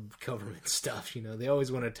stereotypical government stuff. They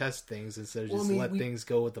always want to test things instead of just let things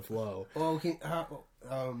go with the flow. Well, okay,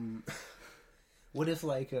 what if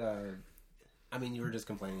like, you were just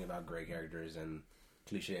complaining about gray characters and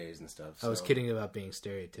cliches and stuff. I was kidding about being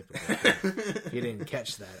stereotypical. You didn't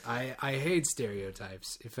catch that. I hate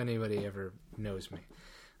stereotypes. If anybody ever knows me,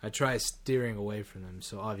 I try steering away from them.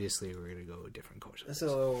 So obviously we're gonna go a different course.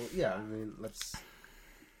 So yeah,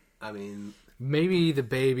 maybe the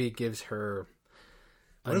baby gives her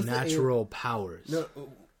unnatural powers. No,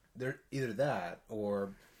 they're either that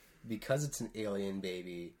or because it's an alien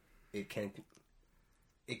baby, it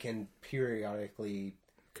can periodically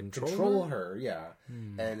control her, yeah.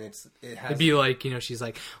 And it has. It'd be like, she's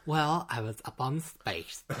like, "Well, I was up on the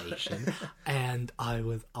space station and I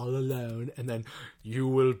was all alone, and then you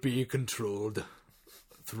will be controlled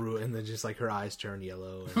through," and then just like her eyes turn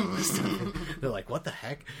yellow and all this stuff. And they're like, "What the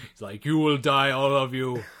heck?" He's like, "You will die, all of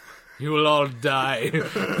you. You will all die."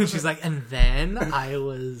 And she's like, "And then I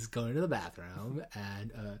was going to the bathroom,"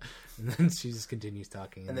 and then she just continues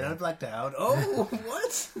talking. And then I blacked out. Oh,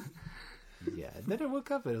 what? Yeah, and then I woke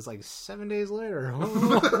up and it was like 7 days later.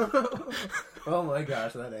 Oh my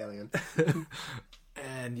gosh, that alien.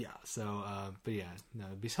 And yeah, so, but yeah, no,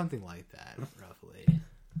 it'd be something like that, roughly.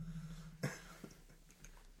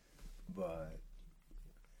 But,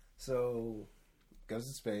 so, goes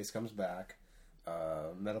to space, comes back,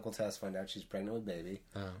 medical tests find out she's pregnant with baby.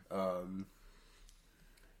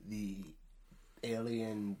 The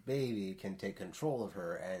alien baby can take control of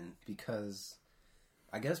her, and because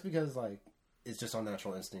like, it's just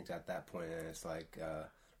unnatural instinct at that point, and it's like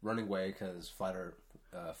running away because flight or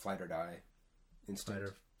die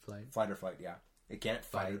instinct. Flight or flight, yeah. It can't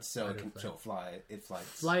fight, so it can fly. It flies.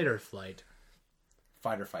 Flight or flight?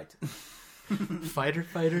 Fight or fight. Fighter?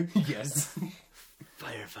 Yes.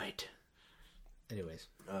 Firefight. Anyways.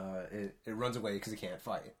 It runs away because it can't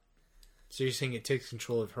fight. So you're saying it takes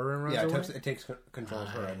control of her and runs away? Yeah, it takes control of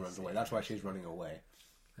her and runs away. That's why she's running away.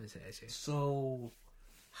 I see. So,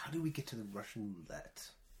 how do we get to the Russian roulette?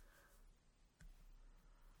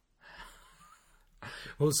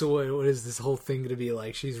 Well, so what is this whole thing going to be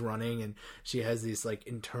like? She's running and she has these like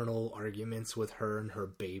internal arguments with her and her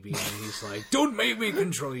baby, and he's like, "Don't make me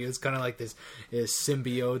control you." It's kind of like this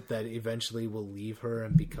symbiote that eventually will leave her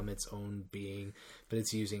and become its own being, but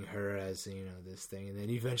it's using her as this thing, and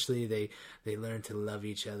then eventually they learn to love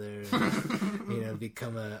each other and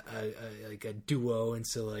become a duo. And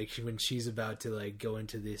so like when she's about to like go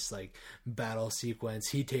into this like battle sequence,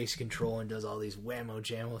 he takes control and does all these whammo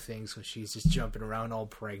jammo things when she's just jumping around all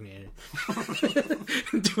pregnant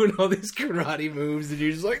doing all these karate moves, and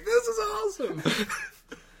you're just like, "This is awesome."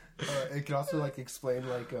 It could also like explain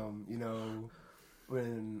like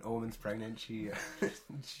when a woman's pregnant, she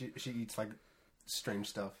eats like strange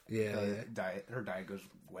stuff. Yeah. Her diet goes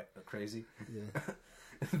crazy. Yeah.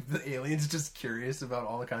 The alien's just curious about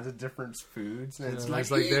all the kinds of different foods, and it's like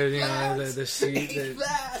the scene.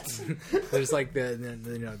 There's like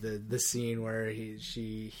the scene where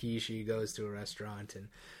she goes to a restaurant and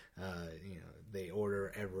they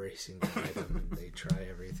order every single item and they try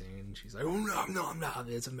everything, and she's like, "Oh no,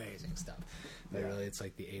 it's amazing stuff." But really, it's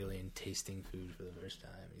like the alien tasting food for the first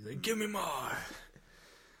time. He's like, "Give me more.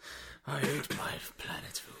 I ate my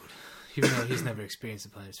planet's food." Even though he's never experienced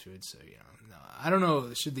the planet's food, so no, I don't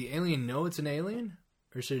know. Should the alien know it's an alien,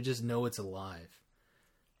 or should it just know it's alive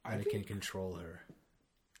and it can control her?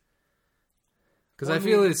 Because I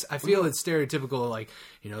feel it's stereotypical. Like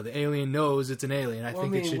the alien knows it's an alien. I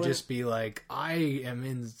think it should just be like, "I am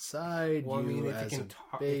inside you as a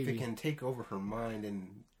baby." If it can take over her mind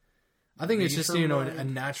and. I think it's just a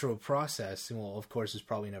natural process. Well, of course, it's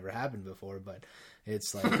probably never happened before, but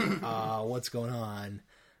it's like, what's going on?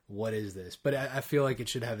 What is this? But I feel like it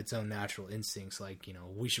should have its own natural instincts. Like,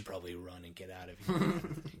 we should probably run and get out of here.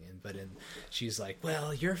 But she's like,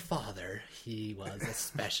 "Well, your father, he was a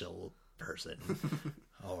special person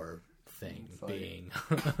or thing, being."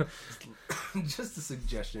 Just a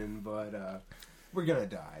suggestion, but we're gonna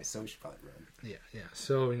die, so we should probably run. Yeah.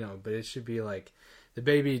 So but it should be like the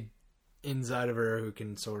baby inside of her who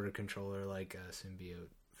can sort of control her like a symbiote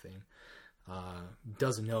thing.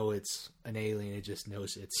 Doesn't know it's an alien, it just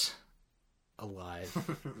knows it's alive.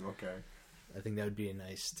 Okay. I think that would be a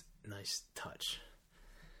nice touch.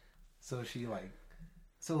 So she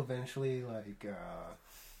so eventually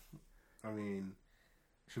I mean,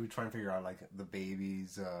 should we try and figure out like the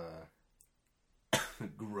baby's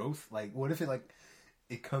growth? Like, what if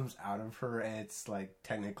it comes out of her and it's like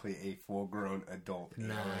technically a full-grown adult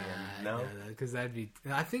alien? No, because that'd be.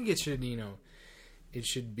 I think it should. It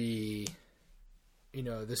should be.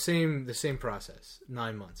 The same process.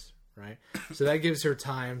 9 months, right? So that gives her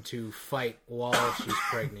time to fight while she's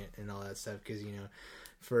pregnant and all that stuff. Because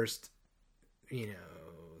first,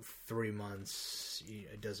 3 months,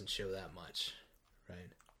 it doesn't show that much,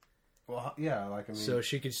 right? Well, yeah, so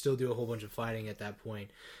she could still do a whole bunch of fighting at that point,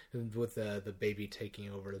 with the baby taking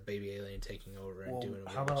over, the baby alien taking over, and doing a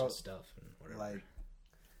whole bunch of stuff and whatever.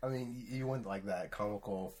 You want that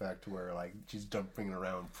comical effect where she's jumping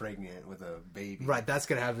around pregnant with a baby, right? That's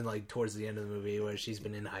gonna happen towards the end of the movie where she's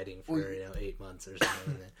been in hiding for 8 months or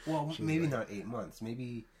something. Well, maybe not 8 months.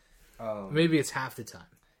 Maybe it's half the time.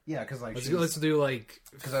 Yeah, because let's do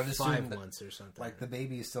because I've 5 months or something. The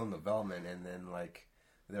baby is still in development, and then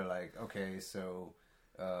they're like, okay, so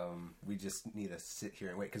we just need to sit here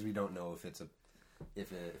and wait because we don't know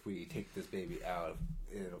if we take this baby out,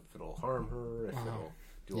 if it'll harm her, if it'll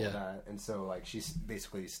do all that, and so she's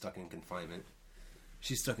basically stuck in confinement.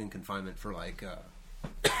 She's stuck in confinement for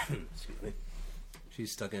excuse me.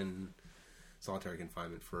 She's stuck in solitary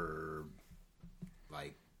confinement for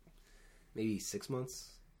maybe 6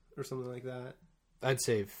 months or something like that. I'd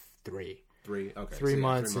say 3. 3, okay. 3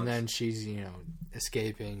 months, and then she's,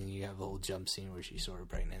 escaping, and you have the whole jump scene where she's sort of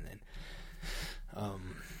pregnant, and I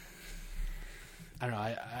don't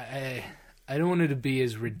know, I don't want it to be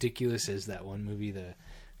as ridiculous as that one movie, the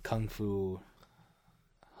Kung Fu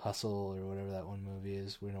Hustle, or whatever that one movie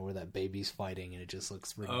is, where that baby's fighting, and it just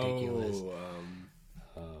looks ridiculous.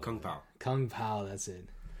 Kung Pao. Kung Pao, that's it.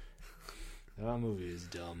 That movie is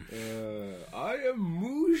dumb. I am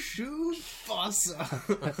Mushu Fasa.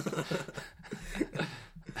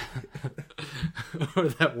 Or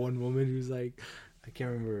that one woman who's I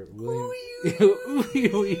can't remember. William.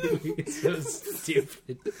 It's so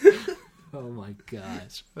stupid. Oh my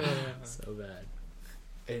gosh. So bad.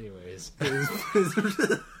 Anyways.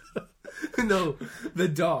 No, the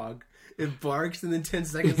dog. It barks, and then 10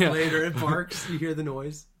 seconds later it barks. You hear the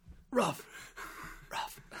noise. Ruff.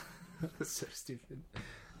 So stupid.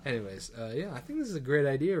 Anyways, I think this is a great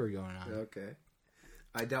idea we're going on. Okay.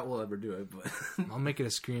 I doubt we'll ever do it, but I'll make it a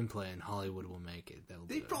screenplay, and Hollywood will make it.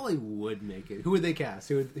 They probably would make it. Who would they cast?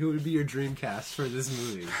 Who would be your dream cast for this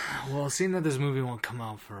movie? Well, seeing that this movie won't come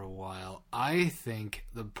out for a while, I think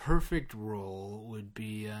the perfect role would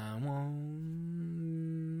be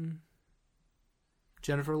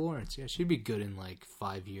Jennifer Lawrence. Yeah, she'd be good in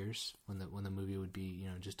 5 years when the movie would be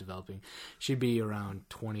just developing. She'd be around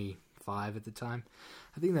 25 at the time.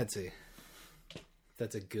 I think that's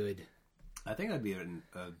a good. I think that'd be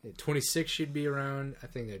 26 she'd be around. I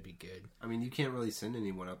think that'd be good. I mean, you can't really send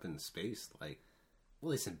anyone up in space they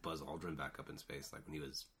sent Buzz Aldrin back up in space when he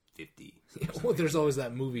was 50. Yeah, well, there's always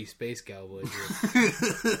that movie Space Cowboys.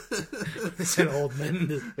 They send old men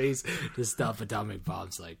into space to stop atomic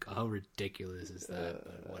bombs. How ridiculous is that?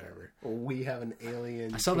 But whatever. We have an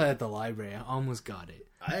alien. I saw that at the library. I almost got it.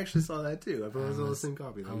 I actually saw that too. I thought it was the same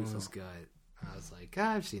copy. I almost got it. I was like,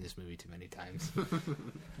 I've seen this movie too many times.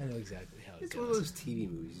 I know exactly how it goes. It's one of those TV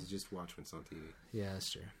movies you just watch when it's on TV. Yeah,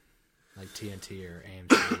 that's true. Like TNT or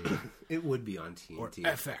AMC. It would be on TNT. Or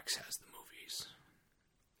FX has the movies.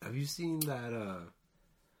 Have you seen that,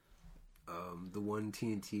 the one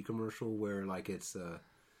TNT commercial where, it's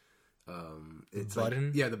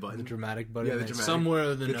button? Yeah, the button. The dramatic button. Yeah, the dramatic.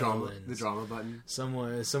 Somewhere in the Netherlands. The drama button.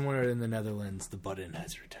 Somewhere in the Netherlands, the button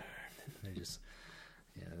has returned. They're just...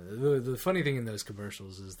 Yeah, the funny thing in those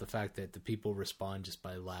commercials is the fact that the people respond just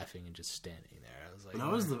by laughing and just standing there. I was like,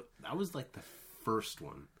 that was the first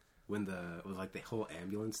one when it was the whole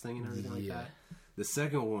ambulance thing and everything like that. The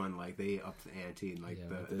second one, they upped the ante and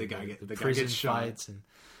the guy gets shot. Fights and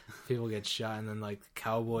people get shot, and then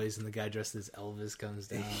cowboys and the guy dressed as Elvis comes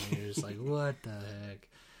down, and you're just like, what the heck?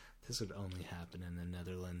 This would only happen in the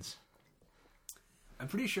Netherlands. I'm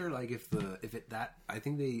pretty sure, I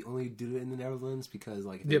think they only did it in the Netherlands because,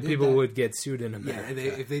 people would get sued in America.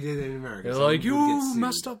 Yeah, if they did it in America, they're like, you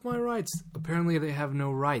messed up my rights. Apparently, they have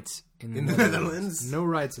no rights in the Netherlands. No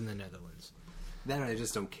rights in the Netherlands. Then I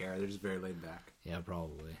just don't care. They're just very laid back. Yeah,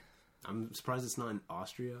 probably. I'm surprised it's not in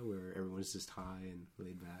Austria where everyone's just high and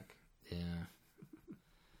laid back. Yeah.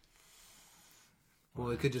 Well,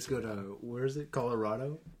 it could just go to, where is it?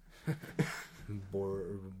 Colorado?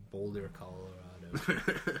 Boulder, Colorado.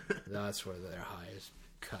 That's where they're high as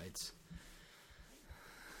kites.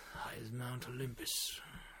 High as Mount Olympus.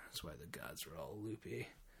 That's why the gods are all loopy.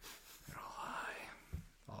 They're all high.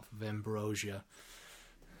 Off of ambrosia.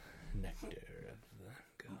 Nectar of the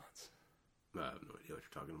gods. I have no idea what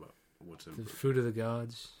you're talking about. What's The fruit of the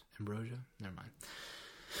gods. Ambrosia? Never mind.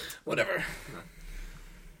 Whatever.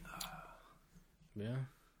 Yeah.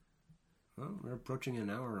 Well, we're approaching an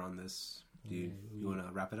hour on this. Do you want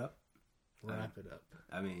to wrap it up? Wrap it up.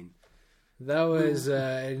 I mean... That was,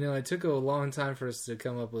 it took a long time for us to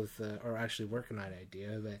come up with, or actually work on that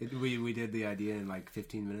idea. But We did the idea in like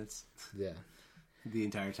 15 minutes. Yeah. The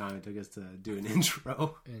entire time it took us to do an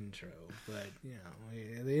intro. But,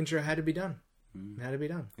 the intro had to be done. It had to be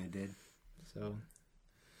done. It did. So,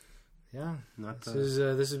 yeah. This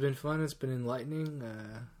has been fun. It's been enlightening.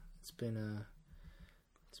 It's been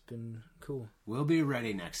cool. We'll be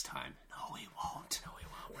ready next time. No, we won't.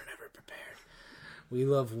 We're never prepared. We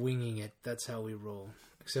love winging it. That's how we roll.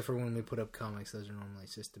 Except for when we put up comics, those are normally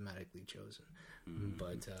systematically chosen.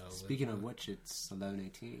 But speaking of which, it's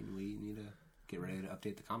 11:18. We need to get ready to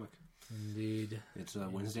update the comic. Indeed. It's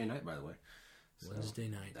Wednesday night, by the way. Wednesday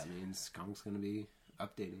night. That means comic's going to be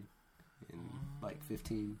updating in like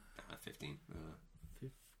 45 minutes.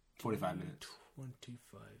 25 minutes.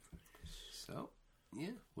 So,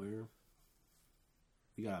 yeah, we're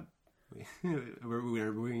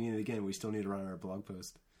winging it again. We still need to run our blog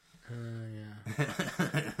post. Yeah.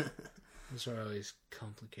 Those are always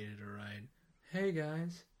complicated to write. Hey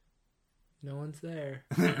guys, no one's there.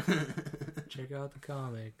 Check out the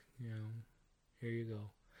comic. Here you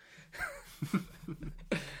go.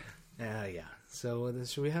 Yeah. So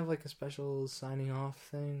should we have like a special signing off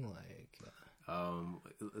thing,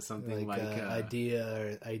 something like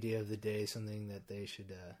idea of the day, something that they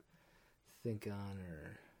should think on,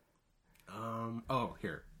 or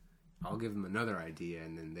here, I'll give them another idea,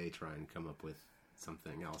 and then they try and come up with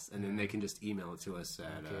something else, and then they can just email it to us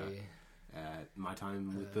at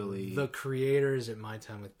mytimewithbilly. The creators at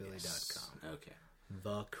mytimewithbilly.com. Okay.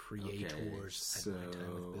 The creators at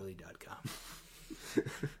mytimewithbilly.com.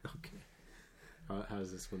 Okay. How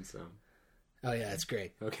does this one sound? Oh yeah, it's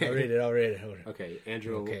great. Okay. I'll read it. Okay,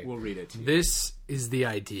 Andrew, we'll read it to you. This is the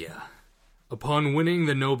idea. Upon winning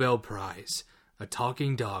the Nobel Prize, a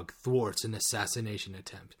talking dog thwarts an assassination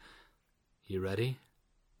attempt. You ready?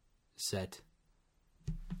 Set.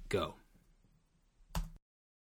 Go.